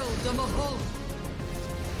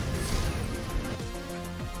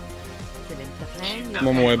 I'm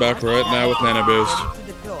on my way back right now with Nano Boost.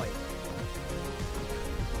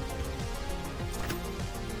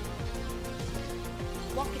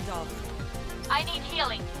 I need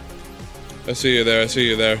healing. I see you there, I see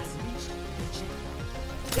you there.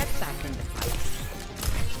 Get back in the fight.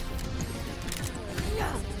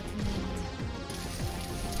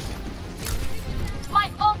 My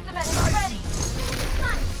ultimate is ready.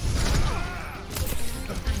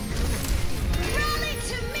 Rally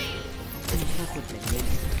to me.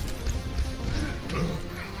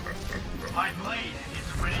 My blade is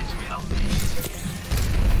ready to help me.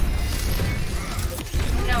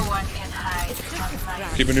 No one can hide from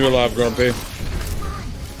my Keeping you alive, Grumpy.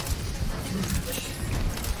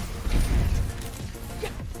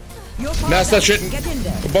 Mass that shit.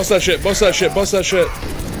 Bust that shit, bust that shit, bust that shit.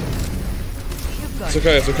 It's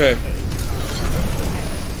okay, it's okay.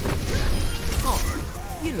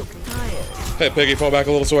 You look tired. Hey, Piggy, fall back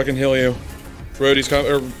a little so I can heal you. Reaper's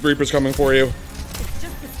coming for you. It's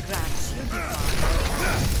just a scratch. You'll be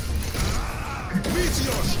fine.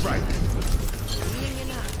 Meteor strike.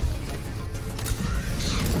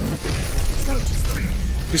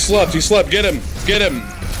 He slept, get him, get him.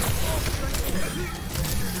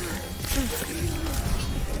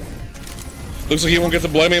 Looks like he won't get the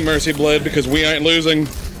blaming Mercy Blade because we ain't losing.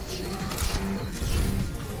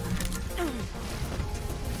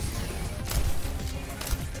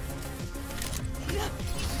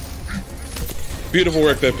 Beautiful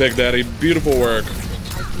work there, Pig Daddy, beautiful work.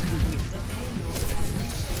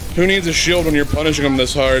 Who needs a shield when you're punishing them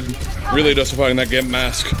this hard? Really justifying that gimp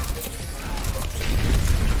mask.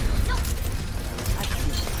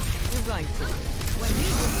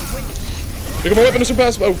 Pick up a weapon to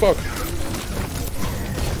surpass. Oh fuck.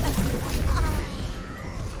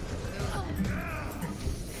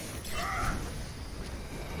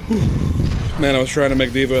 Man, I was trying to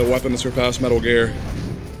make Diva a weapon to surpass Metal Gear.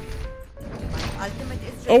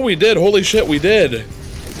 Oh, we did. Holy shit, we did.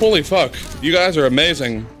 Holy fuck. You guys are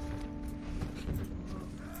amazing.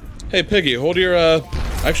 Hey, Piggy, hold your,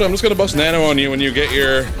 Actually, I'm just gonna bust Nano on you when you get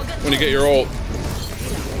your ult.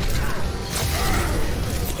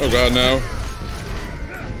 Oh god, no.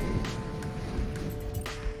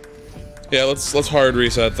 Yeah, let's hard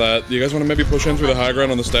reset that. Do you guys want to maybe push in through the high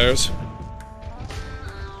ground on the stairs?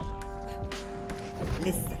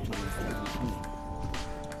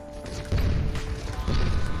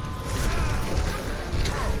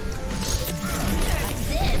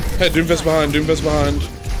 Hey, Doomfist behind, Doomfist behind.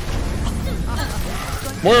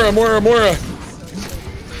 Moira, Moira, Moira!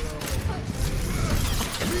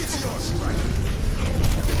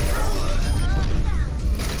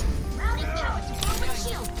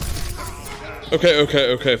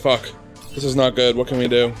 Okay, fuck. This is not good. What can we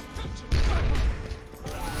do?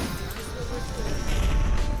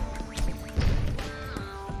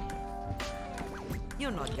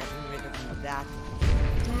 You're not getting rid of that.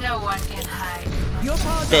 No one can hide. Your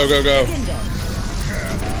power Go, go, go.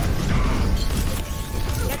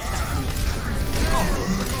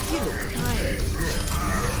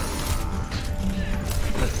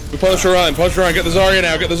 We punch Orion, get the Zarya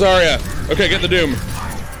now, get the Zarya. Okay, get the Doom.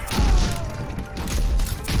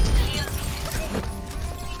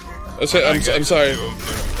 That's it, I'm sorry.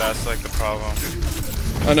 That's like the problem.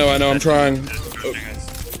 I know, I'm trying. Oh.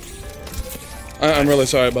 I'm really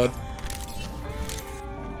sorry, bud.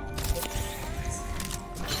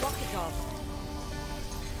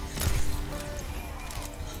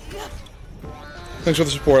 Thanks for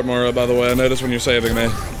the support, Mara, by the way. I noticed when you're saving me.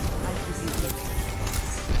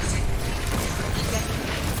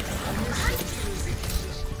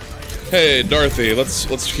 Hey, Dorothy,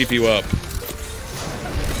 let's keep you up.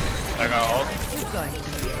 I got ult.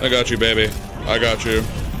 I got you, baby. I got you.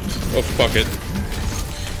 Oh, fuck it.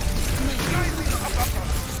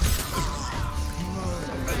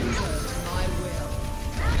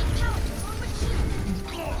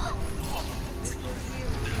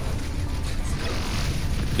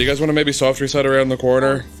 Do you guys want to maybe soft reset around the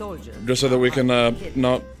corner? Just so that we can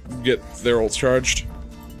not get their ults charged?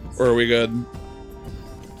 Or are we good?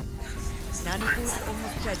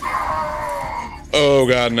 Oh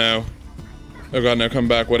god, no. Oh god, no, come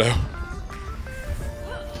back, Widow.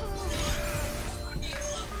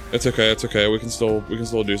 It's okay, we can still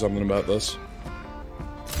do something about this.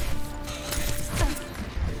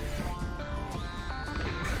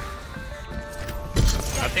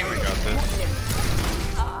 I think we got this.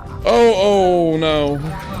 Oh no.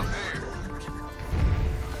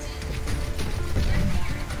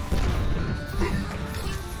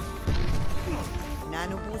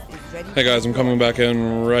 Hey guys, I'm coming back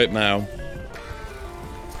in right now.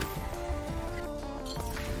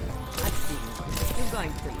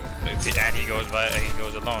 And he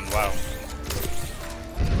goes alone. Wow.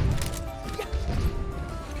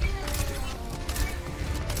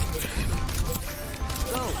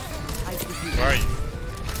 Where are you?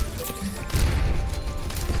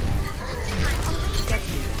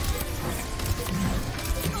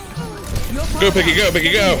 Go, Piggy, go,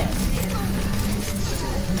 Piggy, go!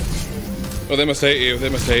 Oh, they must hate you. They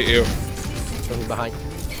must hate you. Coming behind.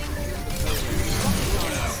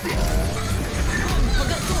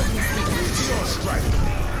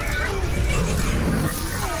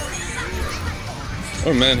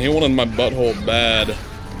 Oh man, he wanted my butthole bad.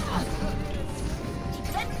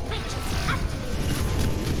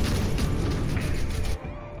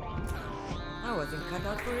 I wasn't cut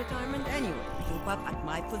out for retirement anyway. Keep up at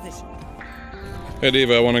my position. Hey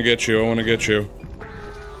Diva, I want to get you. I want to get you.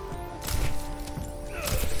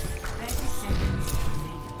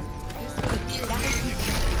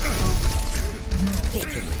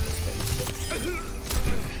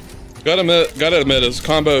 Gotta admit, his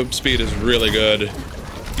combo speed is really good.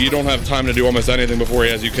 You don't have time to do almost anything before he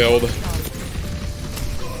has you killed.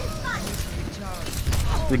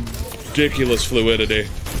 Ridiculous fluidity.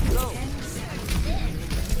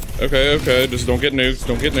 Okay, just don't get nuked,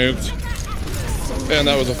 don't get nuked. And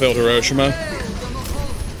that was a failed Hiroshima.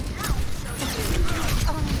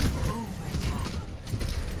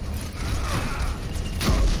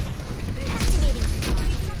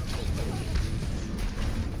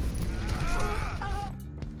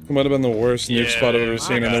 might have been the worst nuke spot I've ever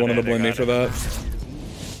seen, and they wanted to blame me for that.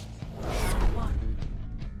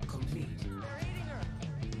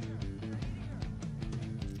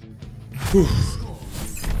 Whew.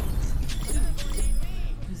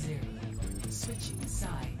 Switching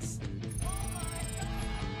sides.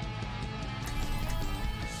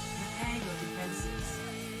 Prepare your defenses.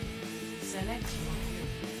 Select your hero.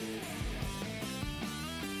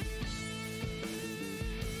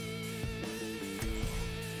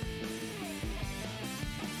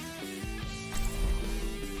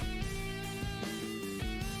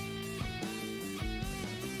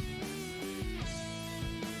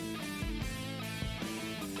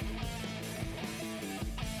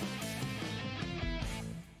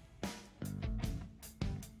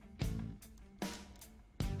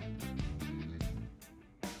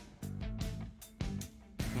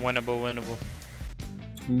 Winnable.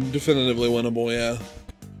 Definitively winnable, yeah.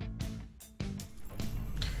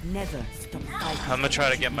 Never stop fighting. I'm gonna try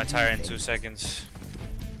to get my tire in 2 seconds.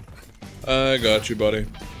 I got you, buddy.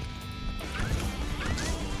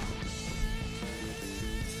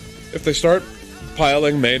 If they start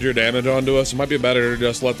piling major damage onto us, it might be better to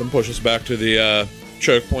just let them push us back to the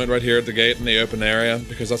choke point right here at the gate in the open area,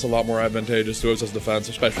 because that's a lot more advantageous to us as defense,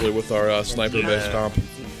 especially with our sniper-based comp.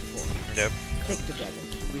 Yep. Stick together.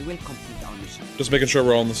 We will complete our mission. Just making sure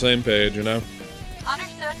we're all on the same page, you know?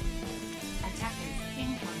 Understood. Attackers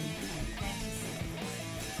incoming.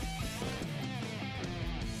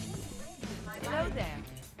 Hello there.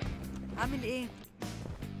 I'm in A. Wait,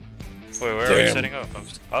 where are we setting up?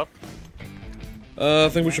 Up? I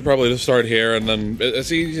think we should probably just start here, and then it's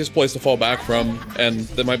the easiest place to fall back from, and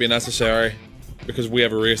that might be necessary, because we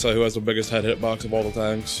have Arisa, who has the biggest head hitbox of all the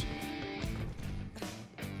tanks.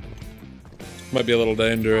 Might be a little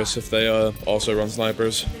dangerous if they also run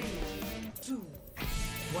snipers. 3, 2,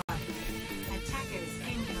 1. Attackers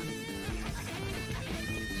incoming.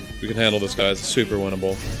 We can handle this, guys. It's super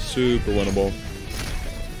winnable. Super winnable.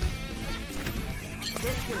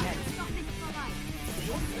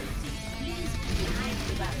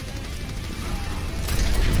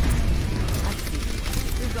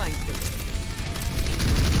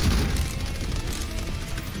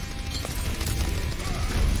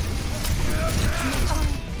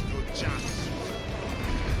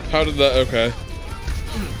 How did that? Okay.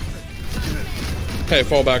 Hey,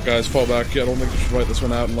 fall back, guys. Fall back. Yeah, I don't think you should write this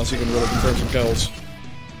one out unless you can really confirm some kills.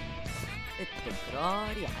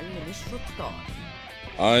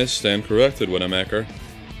 I stand corrected, Widowmaker.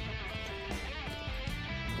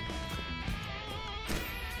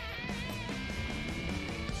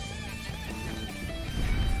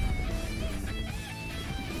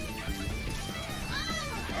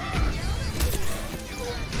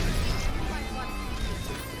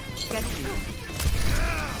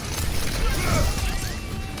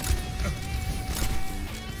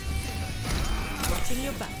 Watching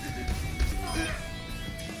your back.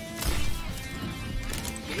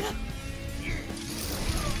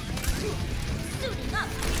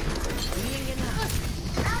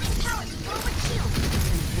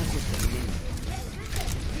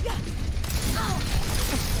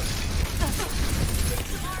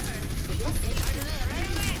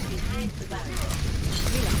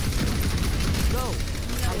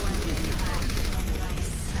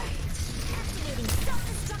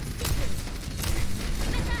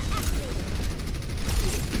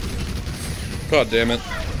 God damn it.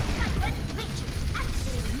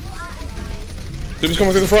 Dude's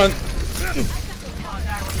coming through the front.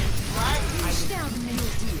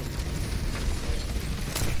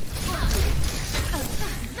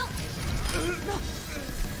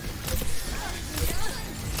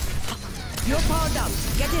 You're powered up.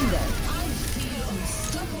 Get in there.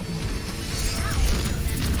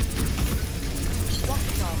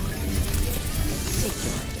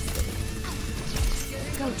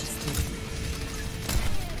 Go to sleep.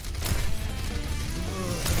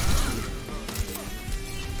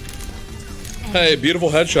 Hey, beautiful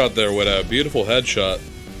headshot there, Widow. Beautiful headshot.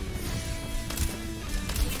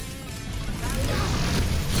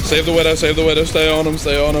 Save the Widow, save the Widow. Stay on him,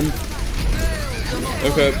 stay on him.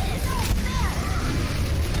 Okay.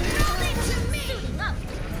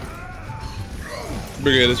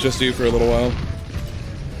 Brigade, it's just you for a little while.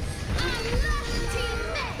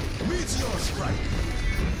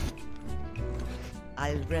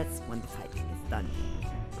 I'll rest when the fighting is done.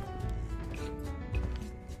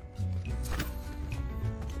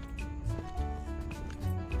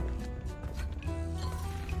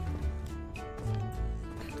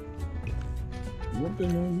 Won't be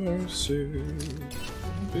no mercy.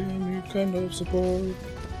 Be any kind of support.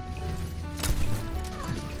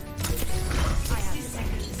 I have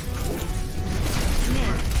seconds.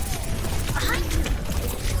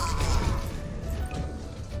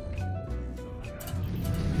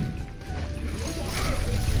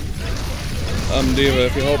 Diva,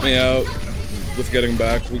 if you help me out with getting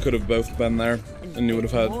back, we could have both been there, and you would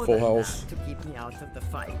have had full health. To keep me out of the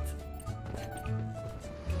fight.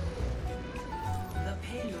 The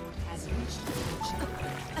payload has reached the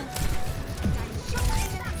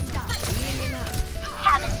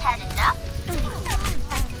Haven't had enough?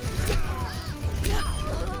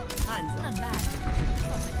 Hands on back.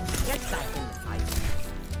 Get back in the fight.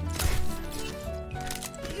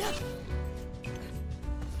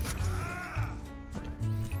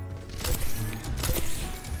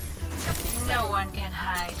 No one can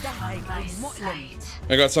hide from my sight.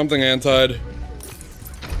 I got something antied.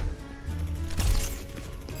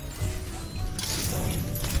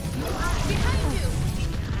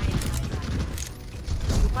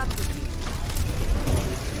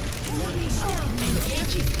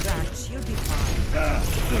 You'll be fine.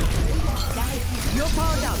 You're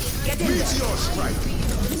powered up. Get in there.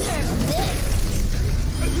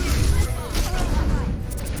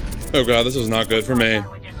 Oh god, this is not good for me.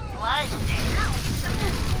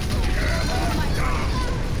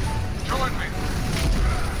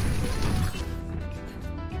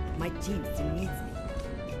 My team still needs me.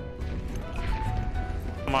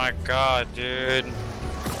 Oh my god, dude.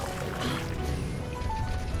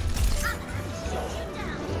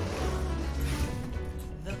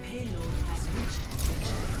 The payload has reached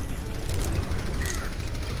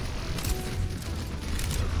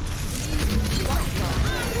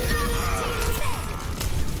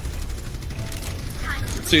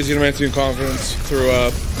It's easy to maintain confidence through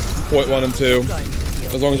point 1 and 2.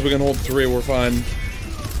 As long as we can hold 3, we're fine.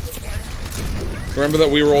 Remember that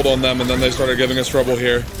we rolled on them and then they started giving us trouble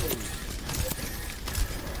here.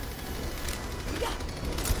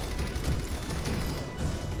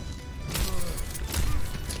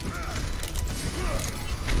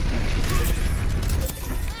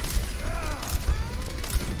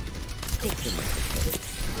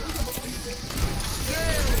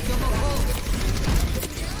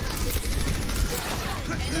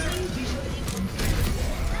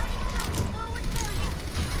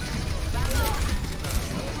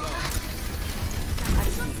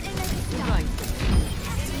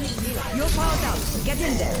 You're powered up. Get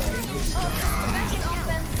in there.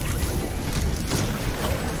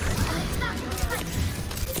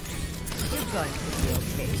 You're going to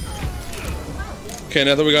be okay. Okay,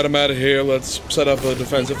 now that we got him out of here, let's set up a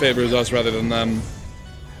defense that favors us rather than them.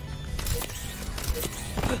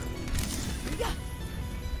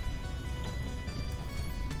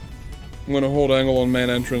 I'm gonna hold angle on main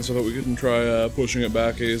entrance so that we can try pushing it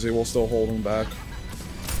back easy while still holding back.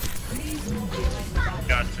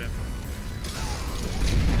 Gotcha.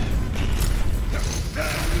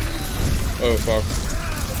 Oh fuck.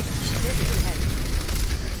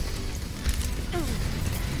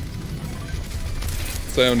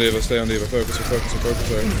 Stay on Diva, stay on Diva. Focus her, focus her, focus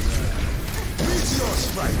her.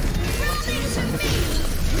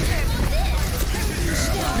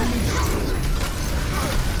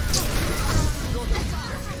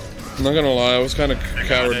 I'm not gonna lie, I was kind of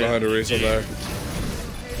cowered behind Orisa there.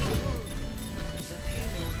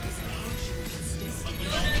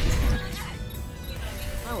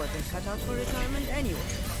 I wasn't cut out for retirement anyway.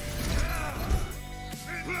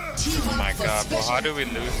 Oh my god, bro, how do we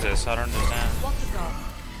lose this? I don't understand.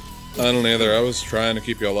 I don't either. I was trying to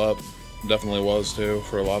keep y'all up. Definitely was too,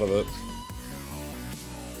 for a lot of it.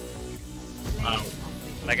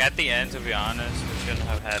 Like at the end, to be honest, we shouldn't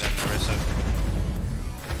have had an Orisa.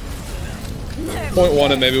 Point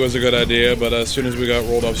 1 it maybe was a good idea, but as soon as we got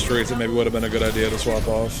rolled off streets, it maybe would have been a good idea to swap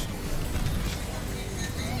off.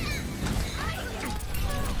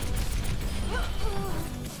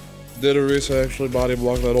 Did Orisa actually body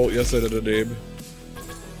block that ult? Yes, I did, Adib.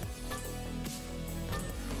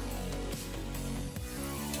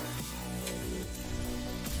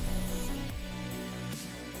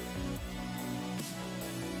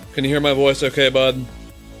 Can you hear my voice okay, bud?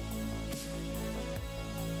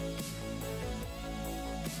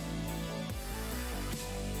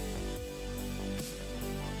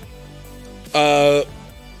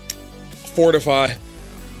 Fortify.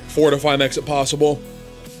 Fortify makes it possible.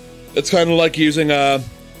 It's kind of like using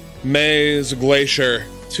May's Glacier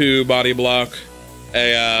to body block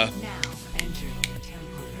a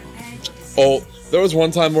ult. There was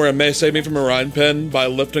one time where a May saved me from a Rhine pin by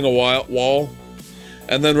lifting a wall,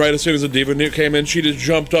 and then right as soon as the Diva nuke came in, she just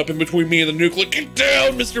jumped up in between me and the nuke like, "Get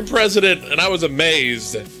down, Mr. President!" And I was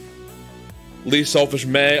amazed. Least selfish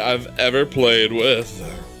May I've ever played with.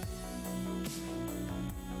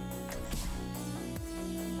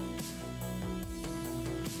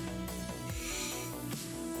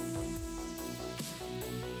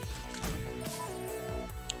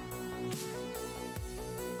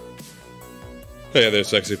 Hey there,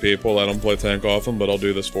 sexy people. I don't play tank often, but I'll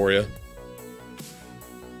do this for you.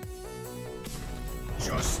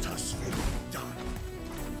 Justice will be done.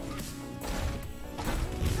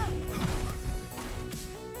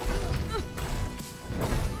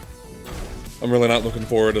 I'm really not looking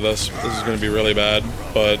forward to this. This is going to be really bad,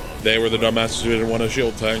 but they were the dumbasses who didn't want a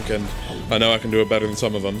shield tank, and I know I can do it better than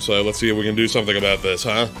some of them, so let's see if we can do something about this,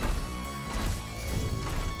 huh?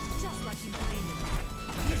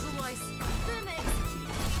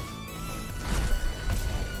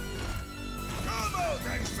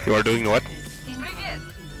 You are doing what?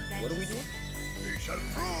 What are we doing? We shall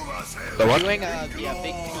prove ourselves. The what? Doing yeah,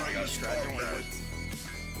 big PP strat.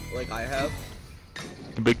 Like I have.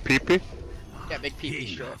 The big PP? Yeah, big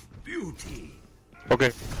PP strat. Beauty. Okay.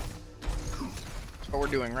 That's what we're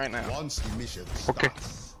doing right now. Once the mission Okay.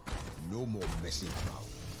 starts, no more messing around.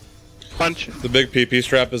 Punch. The big PP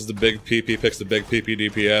strap is the big PP picks the big PP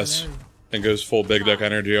DPS and goes full big deck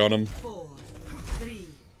energy on him. 4, 3,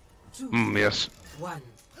 2, Yes. 1.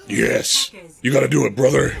 Yes! You gotta do it,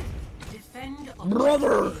 brother! Defend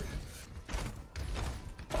Brother!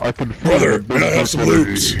 I can Brother, may I have some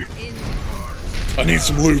loops? I need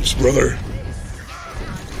some loops, brother.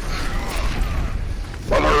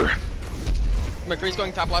 Brother! McCree's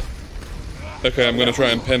going top left. Okay, I'm gonna try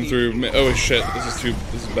and pin through. Oh shit! This is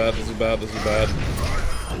bad. This is bad. This is bad.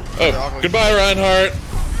 Oh, goodbye, Reinhardt.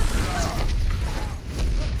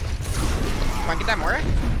 Come on, get that Moira.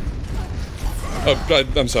 Oh,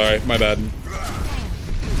 I'm sorry. My bad. Get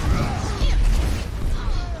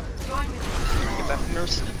that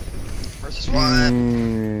nurse. Versus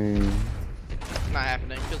one. Not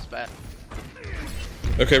happening. Feels bad.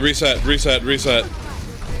 Okay, reset.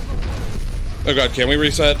 Oh god, can we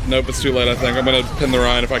reset? Nope, it's too late, I think. I'm gonna pin the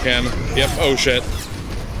Ryan if I can. Yep, oh shit.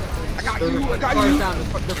 I got you, I got you.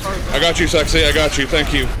 I got you, sexy, I got you,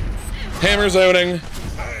 thank you. Hammer zoning.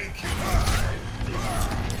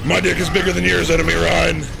 My dick is bigger than yours, enemy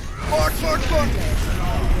Ryan. Fuck.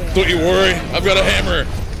 Don't you worry, I've got a hammer.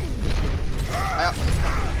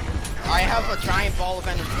 I have a giant ball of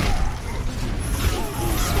energy.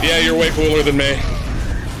 Yeah, you're way cooler than me.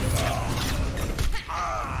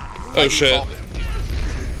 Oh shit.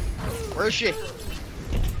 Where is she?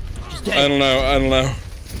 I don't know.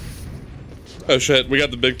 Oh shit, we got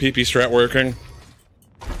the big PP strat working.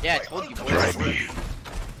 Yeah, I told you, boys.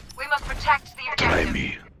 We must protect the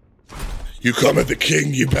objective. You come at the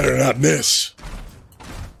king, you better not miss.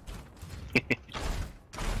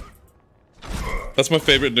 That's my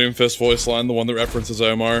favorite Doomfist voice line, the one that references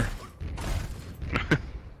Omar.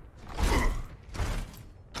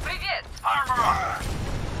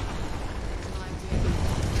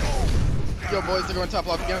 Yo, boys, they're going top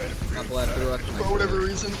left again. Top left, For whatever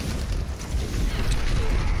reason.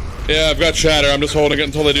 Yeah, I've got shatter. I'm just holding it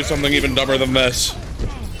until they do something even dumber than this.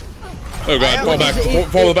 Oh god, fall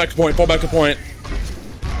back to point.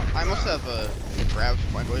 I must have grab,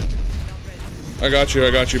 by the way. I got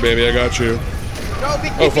you, baby, I got you. No,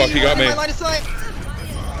 big Oh fuck, you got me. My line of sight.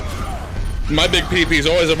 My big PP is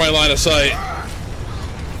always in my line of sight.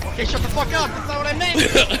 Okay, shut the fuck up. That's not what I meant.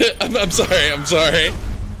 I'm sorry.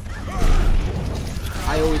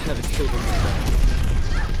 I always have a children.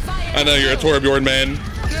 I know you're a Torbjorn man.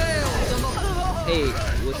 Hey,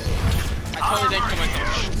 listen. I totally didn't come in.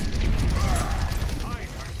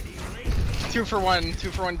 2 for 1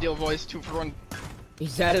 deal, boys. 2 for 1.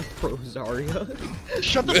 Is that a pro Zarya?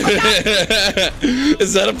 Shut the fuck up!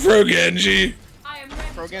 Is that a pro Genji?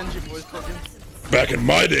 Pro Genji, boys, pro Genji. Back in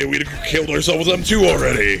my day, we'd have killed ourselves with them too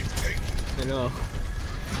already. I know.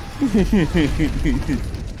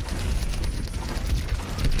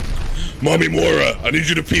 Mommy Mora, I need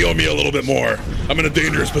you to pee on me a little bit more. I'm in a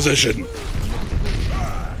dangerous position.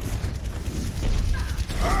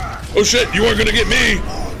 Oh shit, you aren't gonna get me!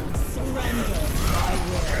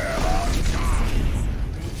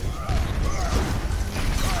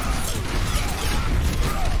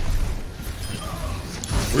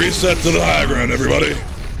 Reset to the high ground, everybody.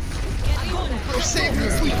 Save me,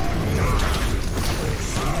 please.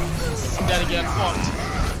 I'm dead again. Fucked.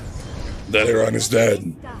 That Iran is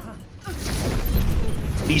dead.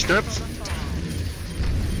 These nuts?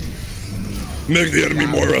 Make the enemy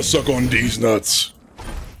Moira suck on D's nuts.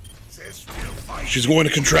 She's going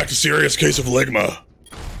to contract a serious case of ligma.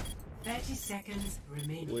 30 seconds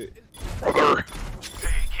remaining. Wait. Brother!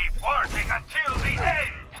 Keep working until the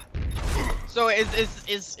end. So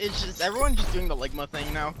is everyone just doing the Ligma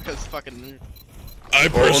thing now? Cause fucking. I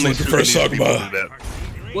personally prefer Sugma.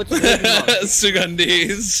 What's Ligma?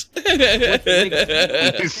 Sugandis.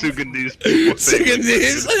 Sugandis people say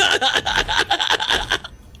Sugandis.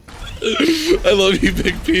 I love you,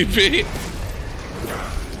 Big PP.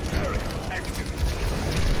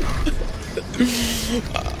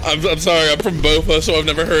 I'm sorry, I'm from Bofa, so I've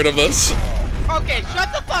never heard of this. Okay,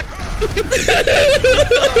 shut the fuck up! Oh,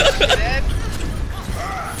 shit.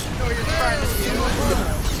 No, you're trying to do.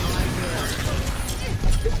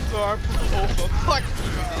 So I'm from Bofa. Fuck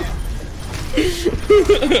you, man.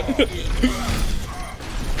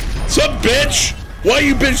 Sup, bitch? Why are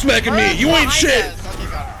you bitch smacking me? You ain't shit!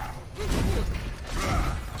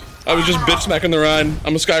 I was just bitch smacking the Rhine.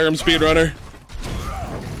 I'm a Skyrim speedrunner.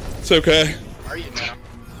 It's okay. Are you now?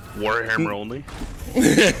 Warhammer only.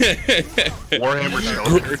 Warhammer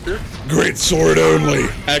stealth character. Great sword only.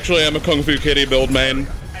 Actually, I'm a Kung Fu Kitty build main.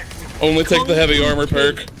 Only take the heavy armor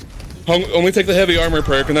perk. Only take the heavy armor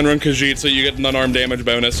perk and then run Khajiit so you get an unarmed damage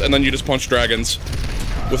bonus, and then you just punch dragons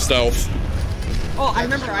with stealth. Oh, I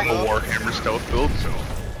remember I'm a Warhammer stealth build, so.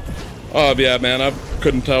 Oh yeah, man, I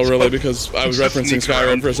couldn't tell really because I was referencing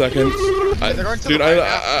Skyrim for a second. Dude,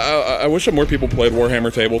 I wish that more people played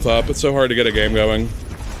Warhammer Tabletop. It's so hard to get a game going.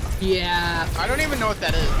 Yeah. I don't even know what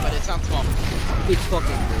that is, but it sounds fun. It's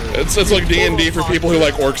fucking good. It's like D&D for people who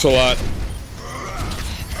like orcs a lot.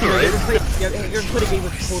 You ever put a game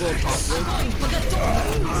with Total Apocalypse?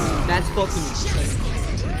 That's fucking insane.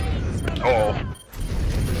 Oh.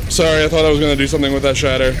 Sorry, I thought I was gonna do something with that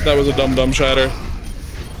shatter. That was a dumb shatter.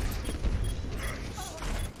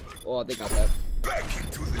 Oh, they got that.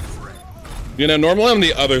 You know, normally I'm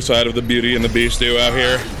the other side of the Beauty and the Beast duo out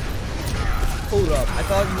here. Hold up, I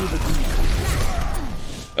thought you were the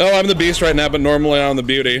Beast. Oh, I'm the Beast right now, but normally I'm the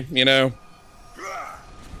Beauty, you know?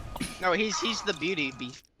 No, he's the beauty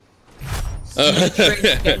beast. He's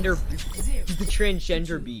the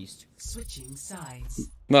transgender beast. Switching sides.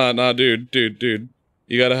 Nah, dude.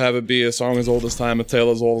 You gotta have it be a song as old as time, a tale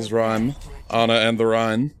as old as rhyme. Anna and the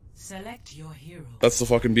Rhine. Select your hero. That's the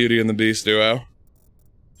fucking Beauty and the Beast duo.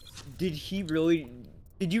 Did you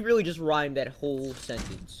really just rhyme that whole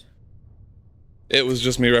sentence? It was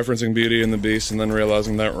just me referencing Beauty and the Beast and then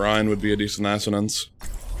realizing that Rhine would be a decent assonance.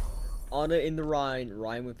 Anna in the Rhine,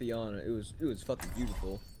 rhyme with the Anna. It was fucking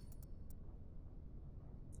beautiful.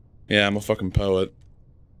 Yeah, I'm a fucking poet.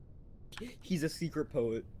 He's a secret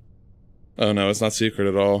poet. Oh no, it's not secret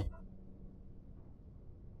at all.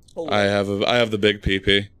 I have the big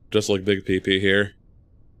PP, just like Big PP here.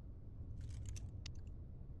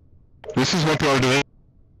 This is what they are doing.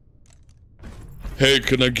 Hey,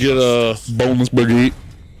 can I get a boneless baguette?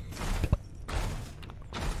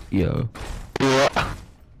 Yo.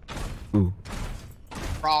 Ooh.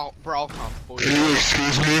 Brawl comp.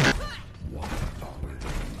 Excuse me?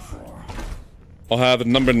 I'll have a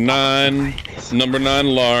number 9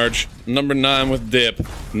 large, number 9 with dip,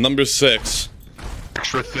 number 6.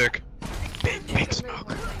 Extra thick. Big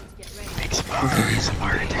smoke. Big smoke is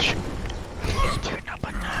our edition. Two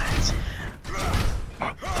number 9s.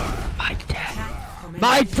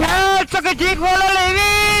 My dad took a dick while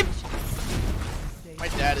I live. My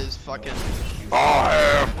dad is fucking.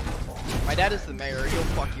 Oh, My dad is the mayor. He'll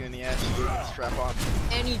fuck you in the ass with a strap on.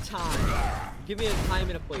 Anytime. Give me a time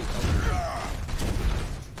and a place.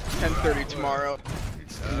 10:30 tomorrow.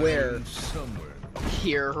 Where?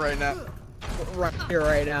 Here, right now. Right here,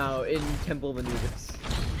 right now, in Temple of Anubis.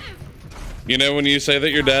 You know, when you say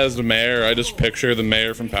that your dad is the mayor, I just picture the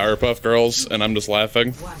mayor from Powerpuff Girls, and I'm just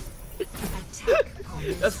laughing.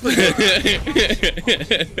 That's pretty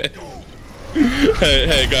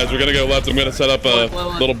Hey guys, we're gonna go left. I'm gonna set up a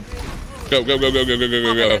little. Go.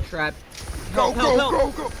 Trap. Go.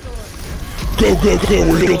 Go.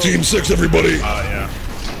 We're little Team 6, everybody. yeah.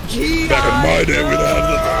 Back in my day, we'd have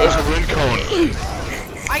the. There's a wind cone.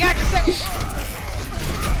 I got to say.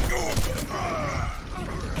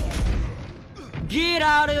 Get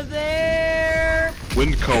out of there!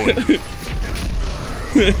 Wind cone.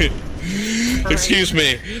 Excuse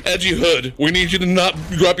me, Edgy Hood. We need you to not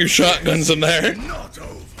drop your shotguns in there.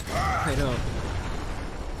 I know.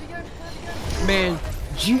 Man,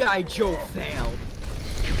 G.I. Joe failed.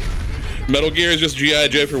 Metal Gear is just G.I.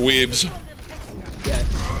 Joe for weebs. Yes.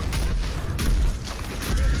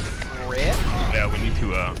 Yeah, we need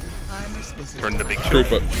to turn the big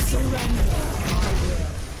Group up.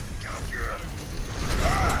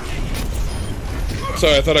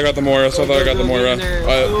 Sorry, I thought I got the Moira.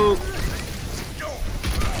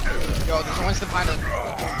 Yo, there's one's the pilot.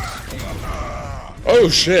 Oh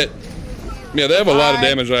shit. Yeah, they have a lot of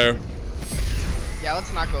damage there. Yeah,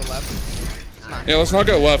 let's not go left. Yeah, let's not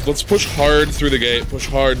go left. Let's push hard through the gate.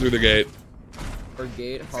 Hard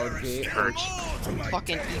gate. Hurts.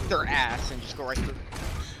 Fucking eat their ass and just go right through.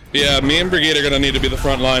 Yeah, me and Brigade are gonna need to be the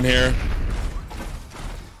front line here.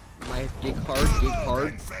 My gate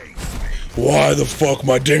hard. Why the fuck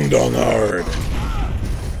my ding dong hard?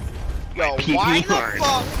 Yo, why the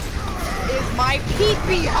fuck is my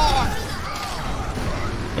PP hard?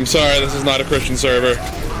 I'm sorry, this is not a Christian server.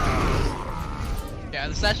 Yeah,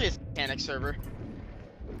 this is actually a satanic server.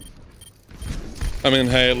 I mean,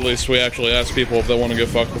 hey, at least we actually ask people if they want to get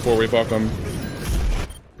fucked before we fuck them.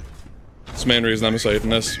 It's the main reason I'm a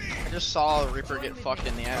Satanist. I just saw a Reaper get fucked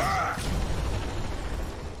in the ass.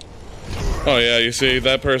 Oh yeah, you see,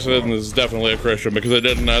 that person is definitely a Christian because they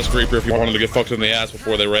didn't ask Reaper if he wanted to get fucked in the ass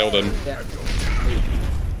before they railed him. Yeah.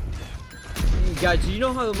 Hey, guys, do you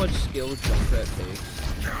know how much skill Junkrat takes?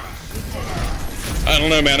 I don't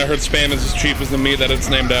know, man. I heard spam is as cheap as the meat that it's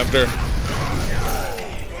named after.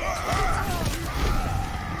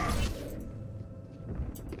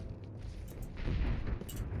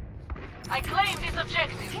 I claim this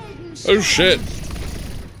objective. Oh shit.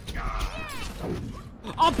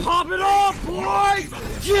 I'm popping off, boys!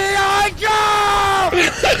 G.I. Joe!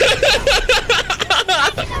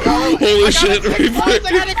 Holy shit, Reaper.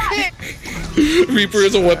 Reaper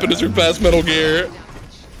is a weapon to surpass Metal Gear.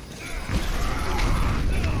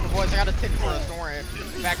 Boys, I got a tick for us, don't worry.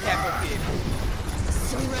 Back tap OP.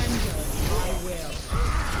 Surrender, I will.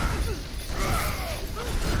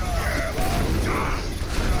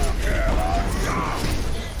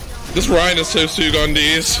 This Ryan is so Sug on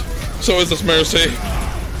D's. So is this Mercy.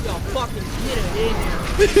 Yo, fucking get it in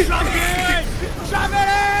here. Shove it in! Shove it in!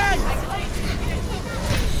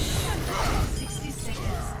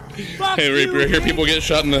 Hey Reaper, I hear people get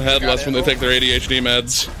shot in the head less when they take their ADHD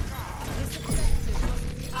meds.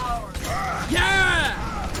 Yeah!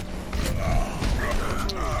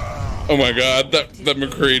 Oh my god, that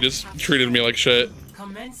McCree just treated me like shit.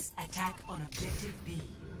 Commence attack on objective B.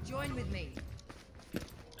 Join with me.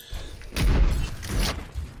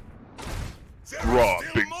 Raw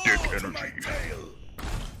big dick energy.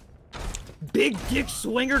 Big Dick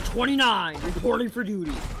Swinger 29, reporting for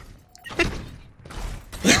duty.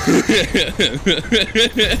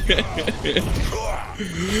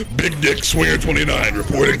 Big Dick Swinger 29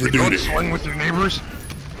 reporting for duty. Swing with your neighbors?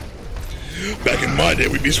 Back in my day,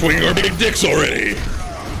 we'd be swinging our big dicks already.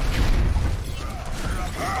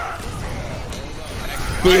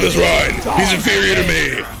 Look at this Ryan. He's inferior to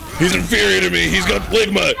me. He's inferior to me. He's got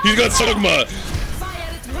Ligma. He's got Sigma.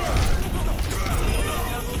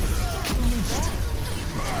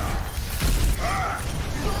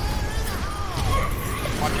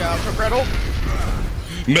 Watch out for Gretel.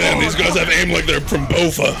 Man, these guys have aim like they're from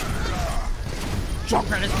Bofa.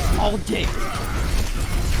 Junkrat is a small dick.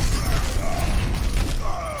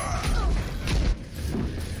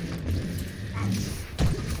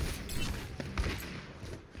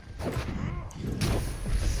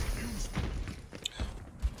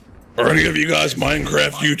 Are any of you guys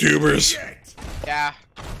Minecraft YouTubers? Yeah.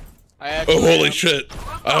 Oh, holy shit.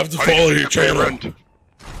 I have to follow your channel.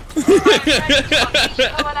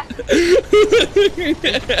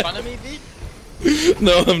 Fun of me, V?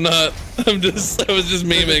 No, I'm not. I was just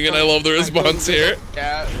memeing and I love the response here.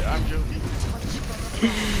 Yeah, I'm joking.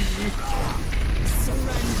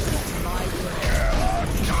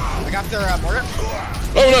 I got their mortar.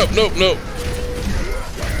 Oh no, no.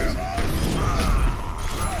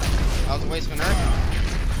 That was a waste of an earth.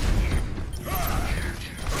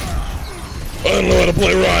 I don't know how to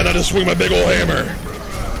play Ryan, I just swing my big ol' hammer.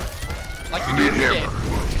 Like you did here.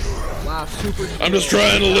 Wow, super. I'm just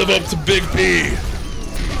trying to live up to Big P.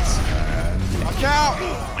 Watch out!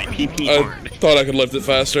 My PP I hard. thought I could lift it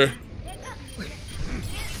faster.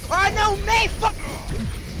 Oh no, me! Fuck!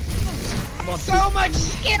 So much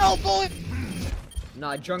skill, boy!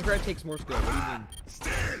 Nah, Junkrat takes more skill. What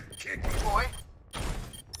do you mean? Boy.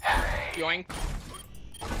 Yoink.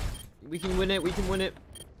 We can win it. We can win it.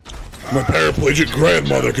 My paraplegic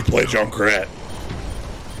grandmother could play Junkrat.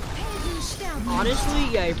 Honestly,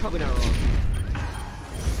 yeah, you're probably not wrong.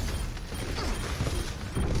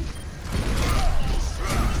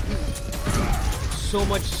 So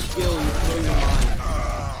much skill you put in your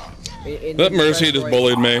mind. That Mercy just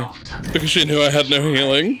bullied me because she knew I had no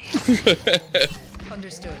healing.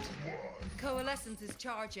 Understood. Coalescence is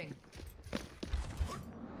charging.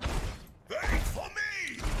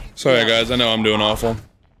 Sorry guys, I know I'm doing awful.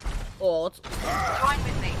 Oh, let's. Join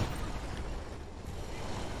with me.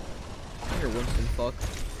 Here, Winston, fuck.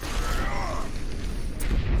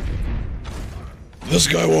 This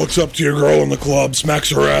guy walks up to your girl in the club, smacks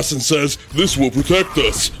her ass, and says, "This will protect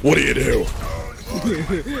us." What do you do?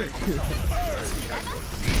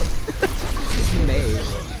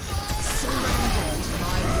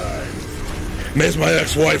 May's my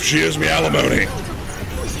ex-wife. She owes me alimony.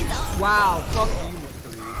 Wow, fuck you.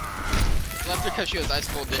 Left her because she was ice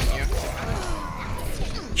cold, didn't you?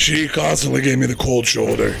 She constantly gave me the cold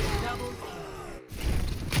shoulder.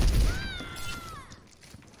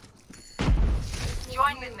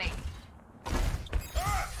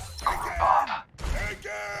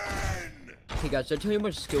 Guys, did I tell you how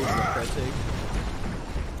much skill I take?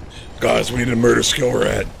 Guys, we need to murder Skill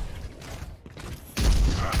Rat.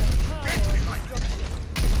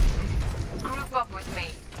 Group up with me.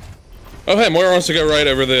 Oh hey, Moira wants to go right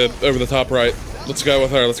over the top right. Let's go with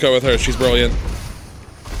her. Let's go with her. She's brilliant.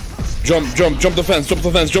 Jump the fence. Jump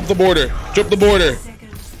the fence. Jump the border. Jump the border.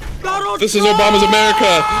 This is Obama's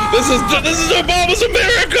America. This is Obama's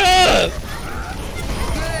America.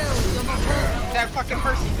 That fucking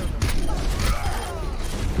person.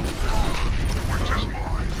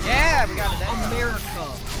 Yeah, we got it.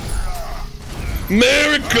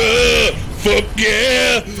 America! Fuck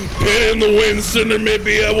yeah! Pin in the Winston, or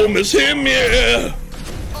maybe I will miss him, yeah!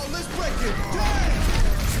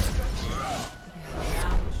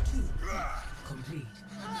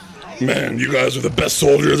 Man, you guys are the best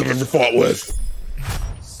soldiers I've ever fought with.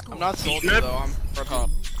 I'm not soldier though, I'm for top.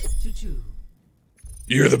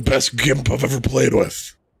 You're the best gimp I've ever played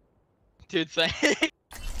with. Dude, thanks.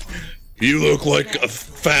 You look like a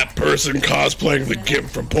fat person cosplaying the gimp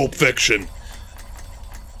from Pulp Fiction.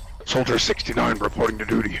 Soldier 69 reporting to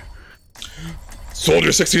duty.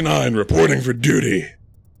 Soldier 69 reporting for duty.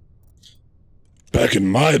 Back in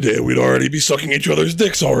my day, we'd already be sucking each other's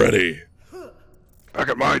dicks already. Back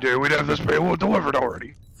in my day, we'd have this payload delivered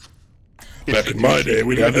already. Back in my day,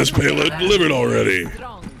 we'd have this payload delivered already.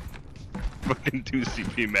 Fucking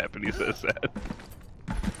 2CP map and he says that.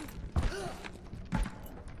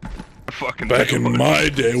 Fucking Back in my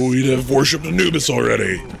day, we'd have worshipped Anubis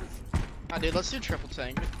already. Ah, dude, let's do triple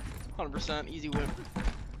tank. 100% easy win.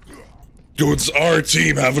 Dude, it's our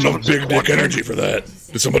team have enough big dick energy for that.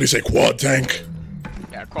 Did somebody say quad tank?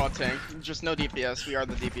 Yeah, quad tank. Just no DPS. We are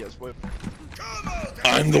the DPS whip.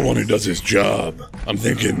 I'm the one who does his job. I'm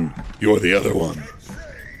thinking you're the other one.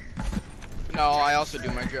 No, I also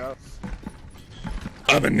do my job.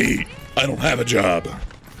 I'm a NEET. I don't have a job.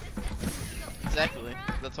 Exactly.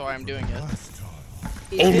 That's why I'm doing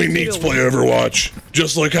it. Only NEETs play Overwatch,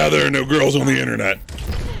 just like how there are no girls on the internet.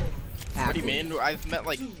 What do you mean? I've met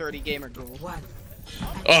like 30 gamer girls.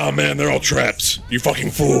 Oh man, they're all traps. You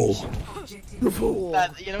fucking fool. You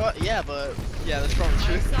know what? Yeah, but yeah, that's probably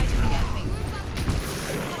true.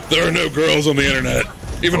 There are no girls on the internet.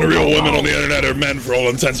 Even the real women on the internet are men for all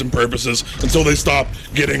intents and purposes until they stop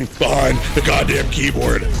getting behind the goddamn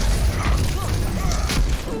keyboard.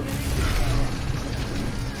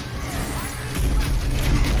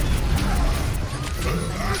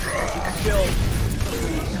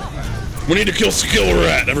 We need to kill Skill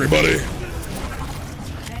Rat, everybody.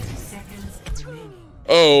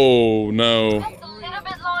 Oh no. A little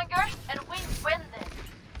bit longer and we win this.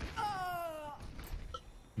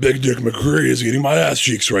 Big Dick McCree is eating my ass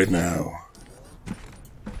cheeks right now.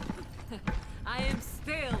 I am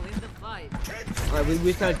still in the fight. Alright, we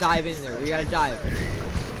just gotta dive in there. We gotta dive.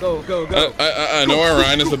 Go, go, go. I know our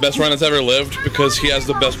Ryan is the best Ryan that's ever lived because he has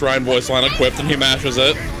the best Ryan voice line equipped and he mashes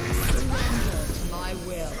it.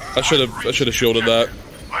 I should have shielded that.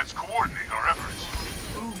 Let's coordinate our efforts.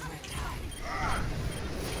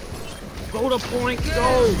 Go to point,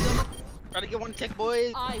 go! Try to get one tick,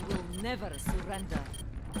 boys. I will never surrender.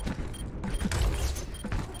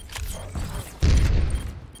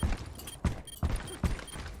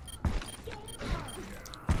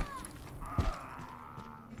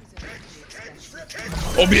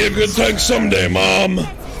 I'll be a good tank someday, Mom.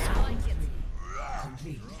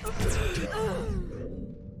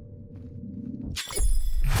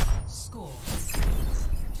 Score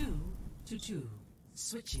 2-2.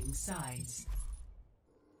 Switching sides.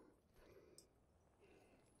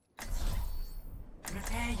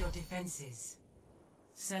 Prepare your defenses.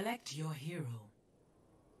 Select your hero.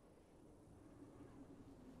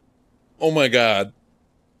 Oh my god.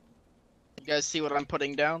 You guys see what I'm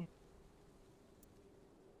putting down?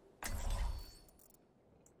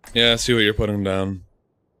 Yeah, I see what you're putting down.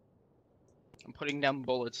 I'm putting down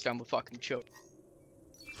bullets down the fucking choke.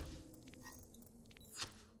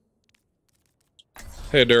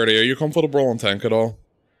 Hey Dirty, are you comfortable on tank at all?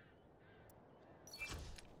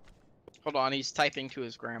 Hold on, he's typing to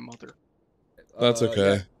his grandmother. That's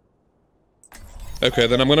okay. Okay,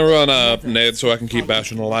 then I'm gonna run a nade so I can keep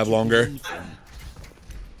Bastion alive longer.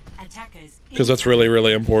 Because that's really,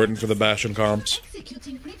 really important for the Bastion comps.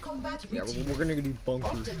 Yeah, we're gonna do bunker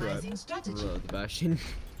trap for the Bastion.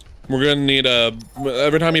 We're gonna need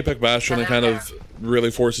every time you pick Bastion, it kind of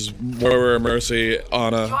really forces Moira, Mercy,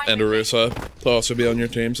 Ana, and Orisa to also be on your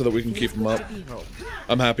team so that we can keep them up.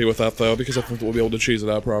 I'm happy with that though, because I think we'll be able to cheese it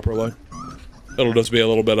out properly. It'll just be a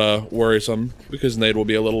little bit worrisome, because Nade will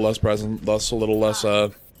be a little less present, thus a little less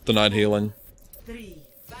denied healing. 3,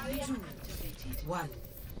 2, 1.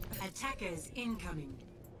 Attackers incoming.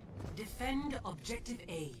 Defend objective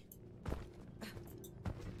A.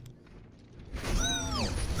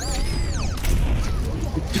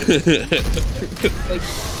 Like,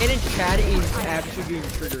 and in chat is actually being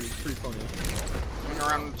triggered. It's pretty funny. Going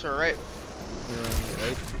around to the right.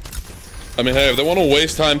 I mean, hey, if they want to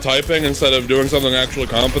waste time typing instead of doing something actually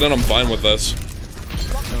competent, I'm fine with this.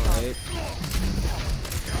 Alright.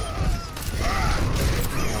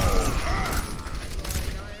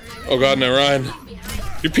 Oh god, no, Ryan.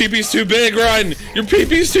 Your pee-pee's too big, Ryan! Your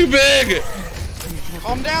pee-pee's too big!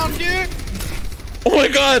 Calm down, dude! Oh my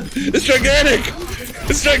god! It's gigantic!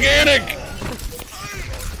 It's gigantic!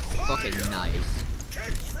 Fucking nice.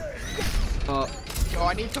 Yo,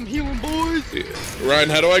 I need some healing, boys!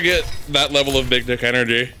 Ryan, how do I get that level of big dick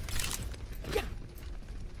energy?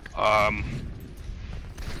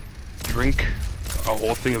 Drink a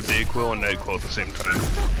whole thing of Dayquil and NyQuil at the same time.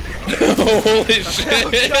 Holy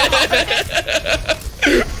shit!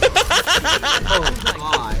 Oh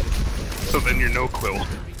god. So then you're no quill.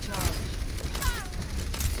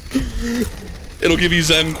 It'll give you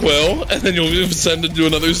Zen Quill, and then you'll send it to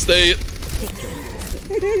another state.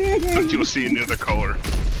 But you'll see another color.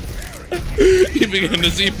 You begin to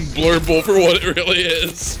see Blurple for what it really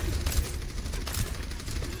is.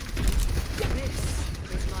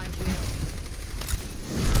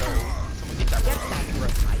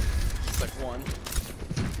 It's like one.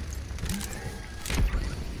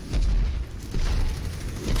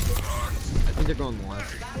 I think they're going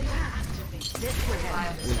left.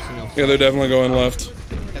 Yeah, they're definitely going left.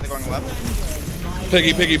 Yeah, they're going left.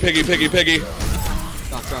 Piggy, piggy, piggy, piggy, piggy.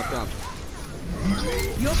 Drop, drop, drop.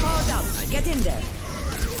 You're powered up. Get in there.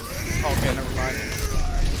 Okay, never mind.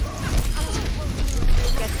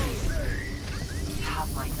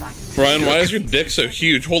 Ryan, why is your dick so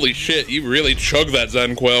huge? Holy shit, you really chug that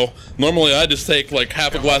Zen Quill. Normally I just take like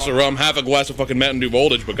half a glass of rum, half a glass of fucking Mountain Dew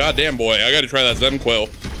Voltage, but goddamn boy, I gotta try that Zen Quill.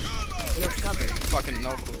 Fucking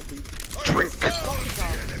no clue.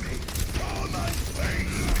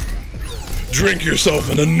 Drink yourself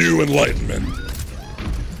in a new enlightenment.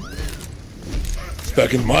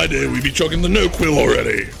 Back in my day, we'd be chugging the no quill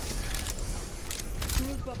already.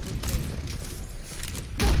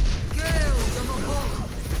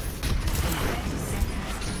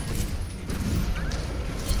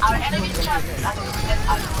 Our enemy's chances at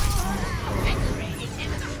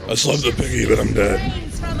I slept the piggy, but I'm dead.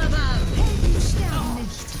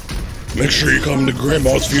 Make sure you come to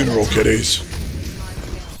Grandma's funeral, kiddies.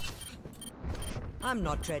 I'm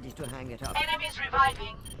not ready to hang it up. Enemies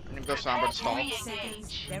reviving. I'm gonna go Sombra stall.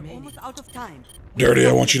 They're almost out of time. Dirty,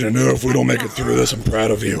 I want you to know if we don't make it through this, I'm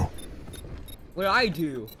proud of you. What did I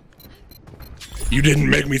do? You didn't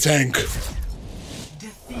make me tank.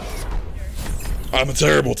 I'm a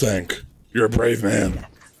terrible tank. You're a brave man.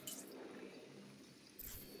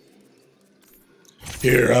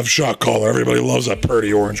 Here, have shot caller. Everybody loves that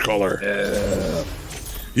purty orange color. Yeah.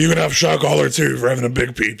 You can have shot caller too for having a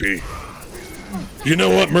big pee-pee. You know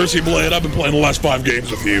what, Mercy Blade? I've been playing the last 5 games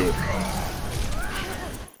with you.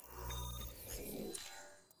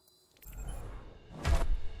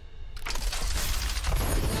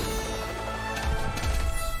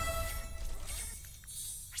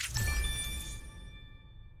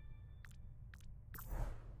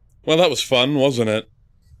 Well, that was fun, wasn't it?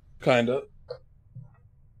 Kinda.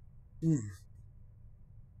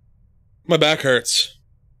 My back hurts.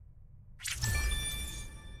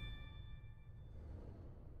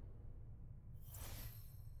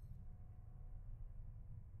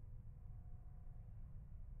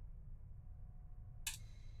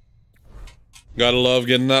 Gotta love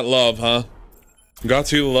getting that love, huh? Got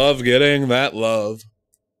to love getting that love.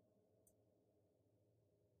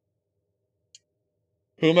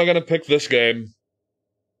 Who am I gonna pick this game?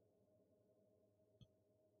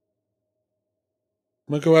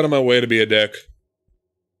 I'm gonna go out of my way to be a dick.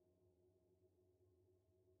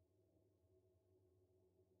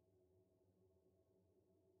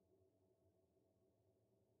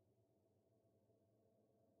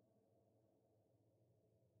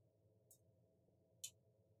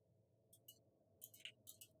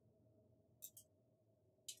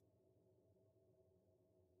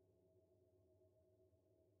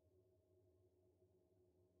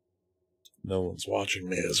 No one's watching,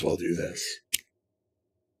 may as well do this.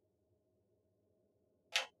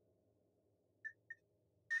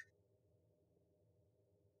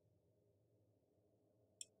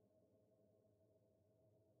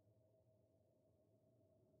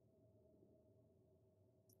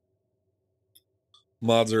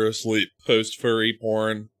 Mods are asleep post furry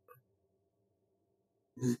porn.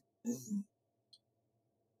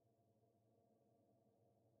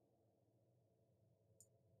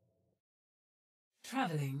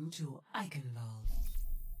 Traveling to Eichenwald.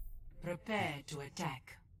 Prepare to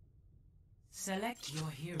attack. Select your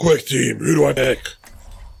hero. Quick team, who do I pick?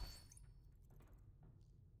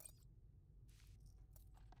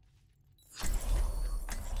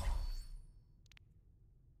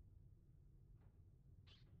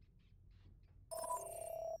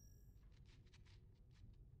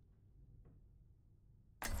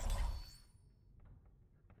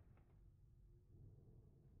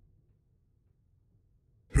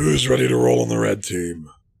 Who's ready to roll on the red team?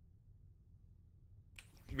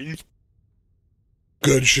 Me.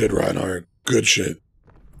 Good shit, Reinhardt. Good shit.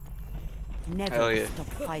 Never Hell yeah. stop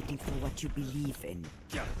fighting for what you believe in.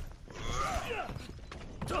 Try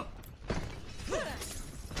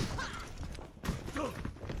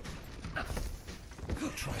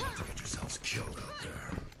not to get yourselves killed out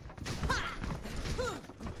there.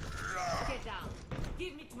 Get down.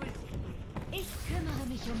 Give me 20. Ich kümmere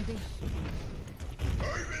mich dich. I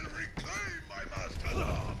will reclaim my master's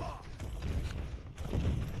armor.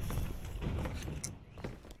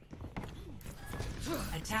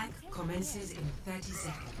 Attack commences in 30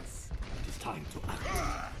 seconds. It is time to act.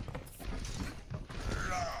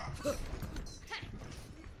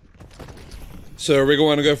 So are we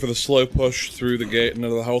going to go for the slow push through the gate into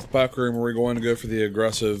the health pack room, or are we going to go for the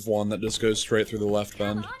aggressive one that just goes straight through the left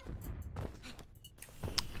bend?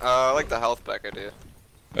 I like the health pack idea.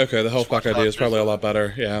 Okay, the health pack idea is probably a lot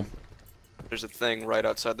better, yeah. There's a thing right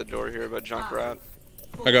outside the door here about Junkrat.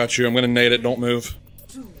 I got you, I'm gonna nade it, don't move.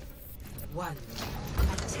 2, 1.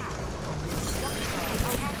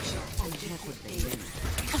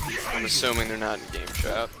 I'm assuming they're not in game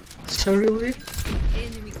chat. Sorry, we.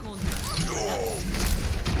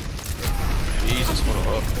 Jesus, what a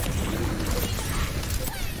hook.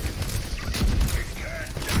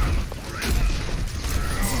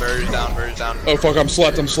 Barry's down, Barry's down. Oh fuck, I'm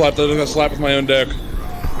slapped, I just got slapped with my own deck.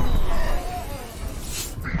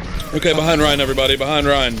 Okay, behind Ryan, everybody, behind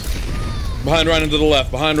Ryan. Behind Ryan and to the left,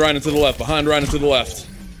 behind Ryan and to the left, behind Ryan and to the left.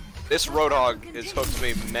 This Roadhog has hooked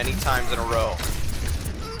me many times in a row.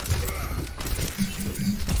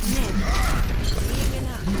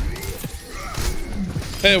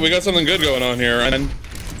 Hey, we got something good going on here, Ryan.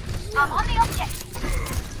 I'm on the object.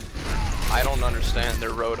 I don't understand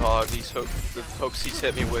their Roadhog. The hooks he's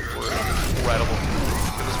hit me with were incredible.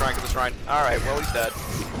 Get this Ryan. Alright, well he's dead.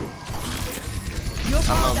 I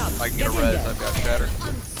don't know if I can get a res, I've got shatter.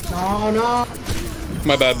 No.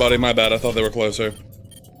 My bad, buddy, my bad, I thought they were closer.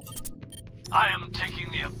 I am taking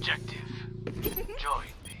the objective. Join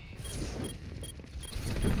me.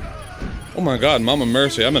 Oh my god, Mama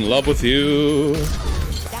Mercy, I'm in love with you.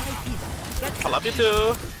 I love you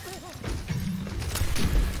too.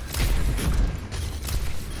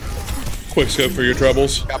 Quick scope for your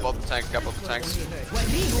troubles. Got both the tanks, got both the tanks.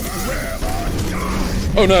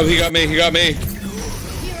 Oh no, he got me, he got me.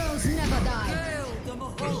 Heroes never die.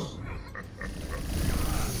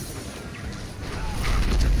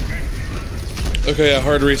 Okay, yeah,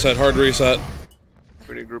 hard reset, hard reset.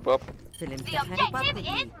 We need to group up. The objective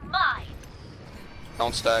is mine.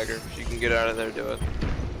 Don't stagger. If you can get out of there, do it.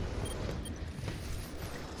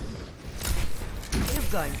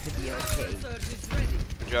 You're going to be okay.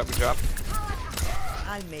 Good job, good job.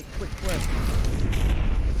 I'll make quick work.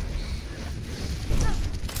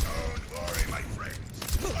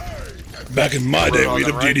 Back in my day, we'd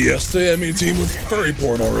have DDS the enemy team with furry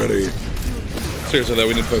porn already. Seriously though,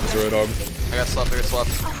 we need to focus the Roadhog. I got slept,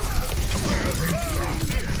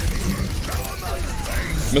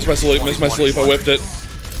 Missed my sleep, I whipped it.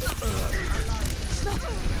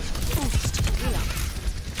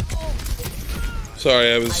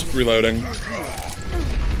 Sorry, I was reloading.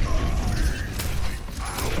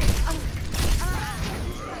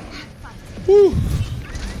 Woo!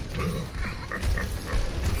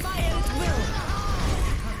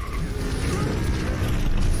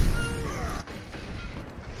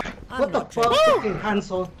 What the fuck, fucking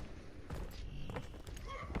Hansel?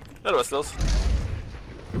 That was Stills.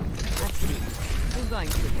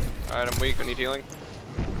 Alright, I'm weak, I need healing.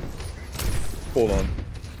 Hold on.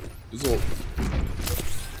 This will...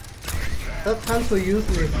 That Hansel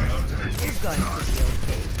useless. You're going to be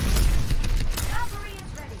okay.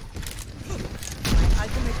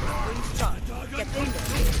 Ultimate range charge. Get in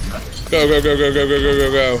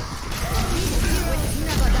there. Go.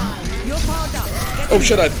 You're powered up. Oh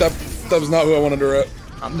shit, that was not who I wanted to rip.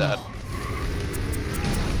 I'm dead.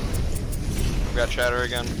 We got chatter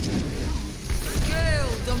again.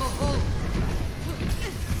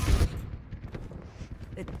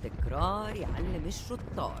 التكرار يعلم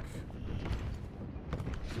الشطار.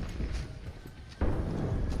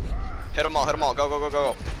 Hit them all,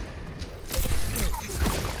 go.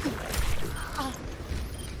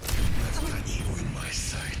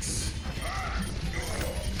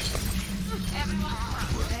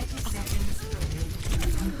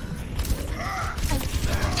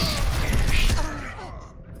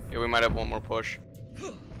 might have one more push.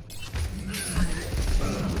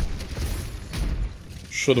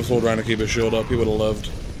 Should have told Ryan to keep his shield up, he would have lived.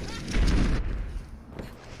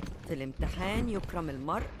 في الامتحان يكرم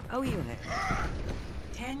المرء أو يهان.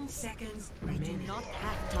 10 seconds We do remaining. not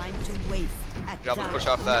have time to waste. Drop the push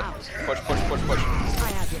off that. Push, push, push, push.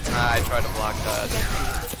 I tried to block that.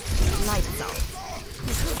 Lights out.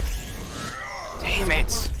 Damn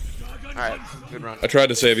it. Alright, good run. I tried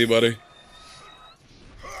to save you, buddy.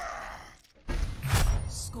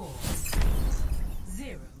 Score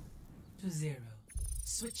 0-0.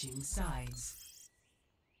 Switching sides.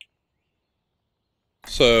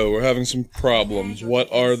 So, we're having some problems.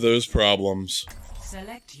 What are those problems?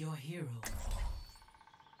 Select your hero.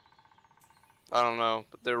 I don't know,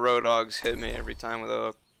 but their Roadhogs hit me every time with a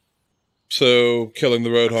hook. So, killing the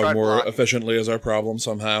Roadhog tried more blocking. efficiently is our problem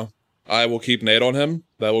somehow. I will keep Nate on him.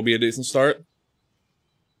 That will be a decent start.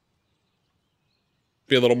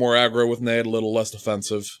 Be a little more aggro with Nate, a little less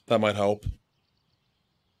defensive. That might help.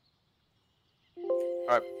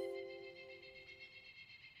 Alright.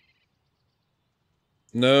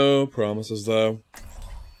 No promises, though.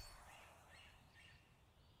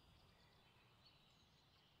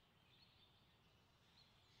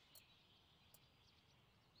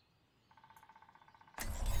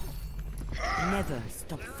 Never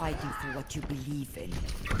stop fighting for what you believe in.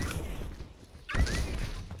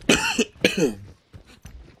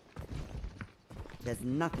 There's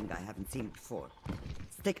nothing I haven't seen before.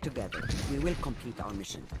 Stick together. We will complete our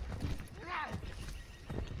mission.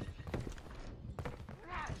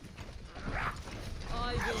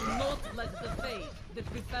 I will not let the fate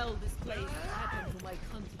that befell this place happen to my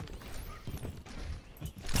country.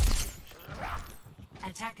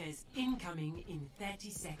 Attackers incoming in 30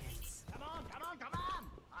 seconds. Come on, come on, come on!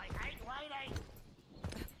 I hate waiting!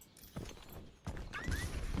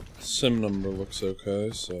 Sim number looks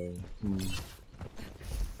okay, so...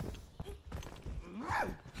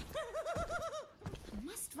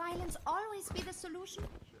 Must violence always be the solution?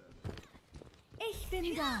 Ich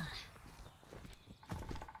bin da.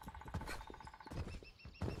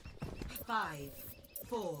 5,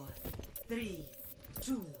 4, 3,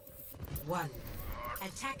 2, 1.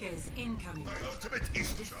 Attackers incoming.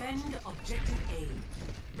 Defend objective A.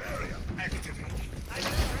 Barrier activated.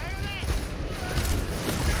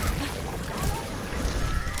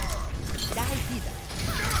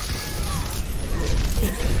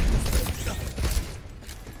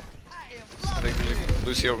 I think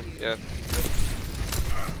Lucio, yeah.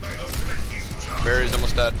 Barry's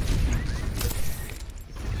almost dead.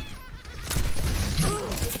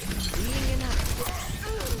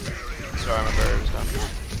 Sorry, my barrier was down.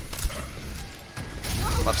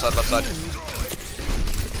 Left side, left side.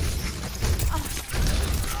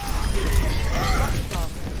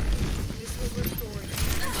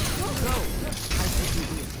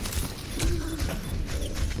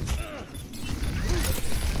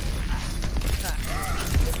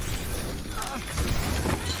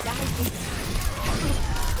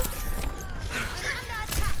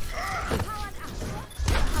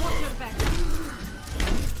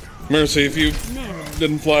 Mercy, if you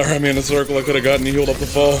didn't fly around me in a circle, I could have gotten you healed up the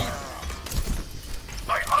fall.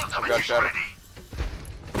 I got shattered.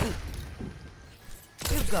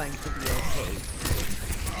 You're going to be okay.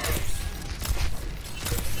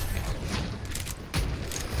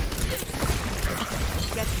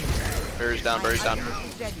 Barry's down, Barry's down.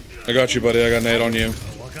 I got you, buddy. I got Nate on you.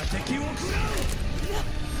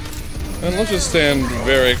 And let's just stand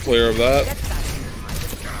very clear of that.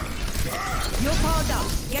 You're powered up.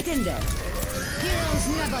 Get in there. Heroes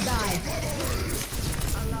never die.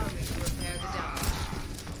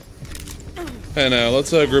 Hey now,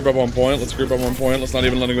 let's group up on point. Let's group up on point. Let's not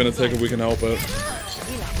even let him in take if we can help it.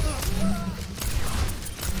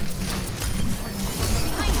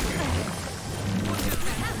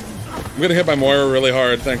 I'm getting hit by Moira really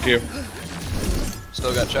hard, thank you.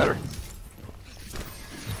 Still got chatter.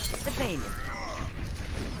 The pain.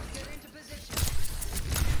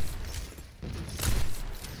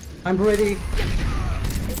 I'm ready.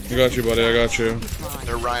 I got you, buddy. I got you.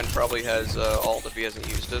 Their Ryan probably has ult if he hasn't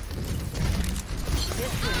used it.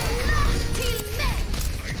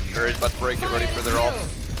 Barry's about to break. Get ready for their ult.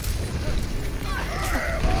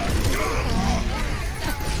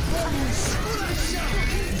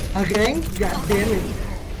 Again? God damn it.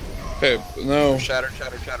 Hey, no. Shattered,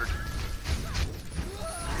 shattered, shattered.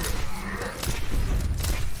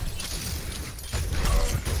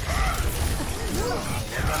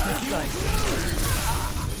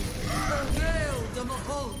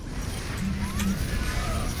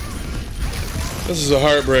 This is a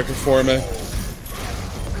heartbreaker for me.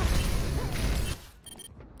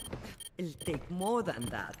 more than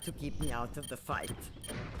that to keep me out of the fight.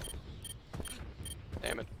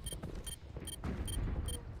 Damn it.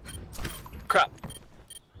 Crap.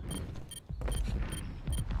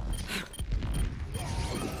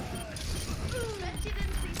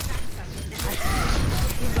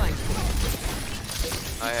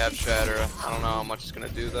 I have Shatter. I don't know how much it's gonna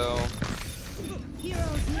do though.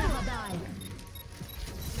 Heroes never die.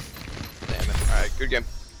 Damn it. Alright, good game.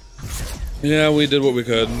 Yeah, we did what we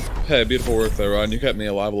could. Hey, beautiful work there, Ryan. You kept me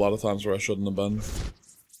alive a lot of times where I shouldn't have been.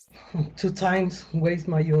 2 times waste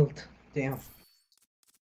my ult. Damn.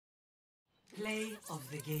 Play of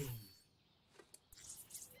the game.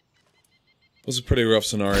 It was a pretty rough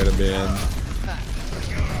scenario to be in.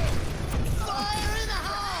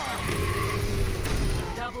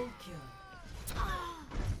 Double kill.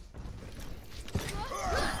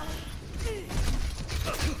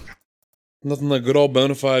 Nothing like good old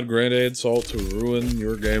bona fide grenade salt to ruin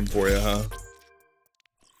your game for you, huh?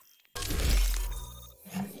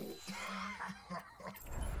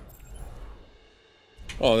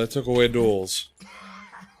 Oh, they took away duels.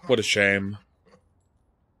 What a shame.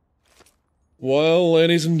 Well,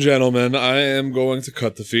 ladies and gentlemen, I am going to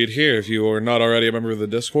cut the feed here. If you are not already a member of the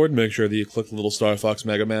Discord, make sure that you click the little Star Fox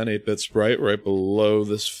Mega Man 8-bit sprite right below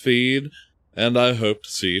this feed, and I hope to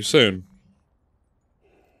see you soon.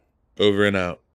 Over and out.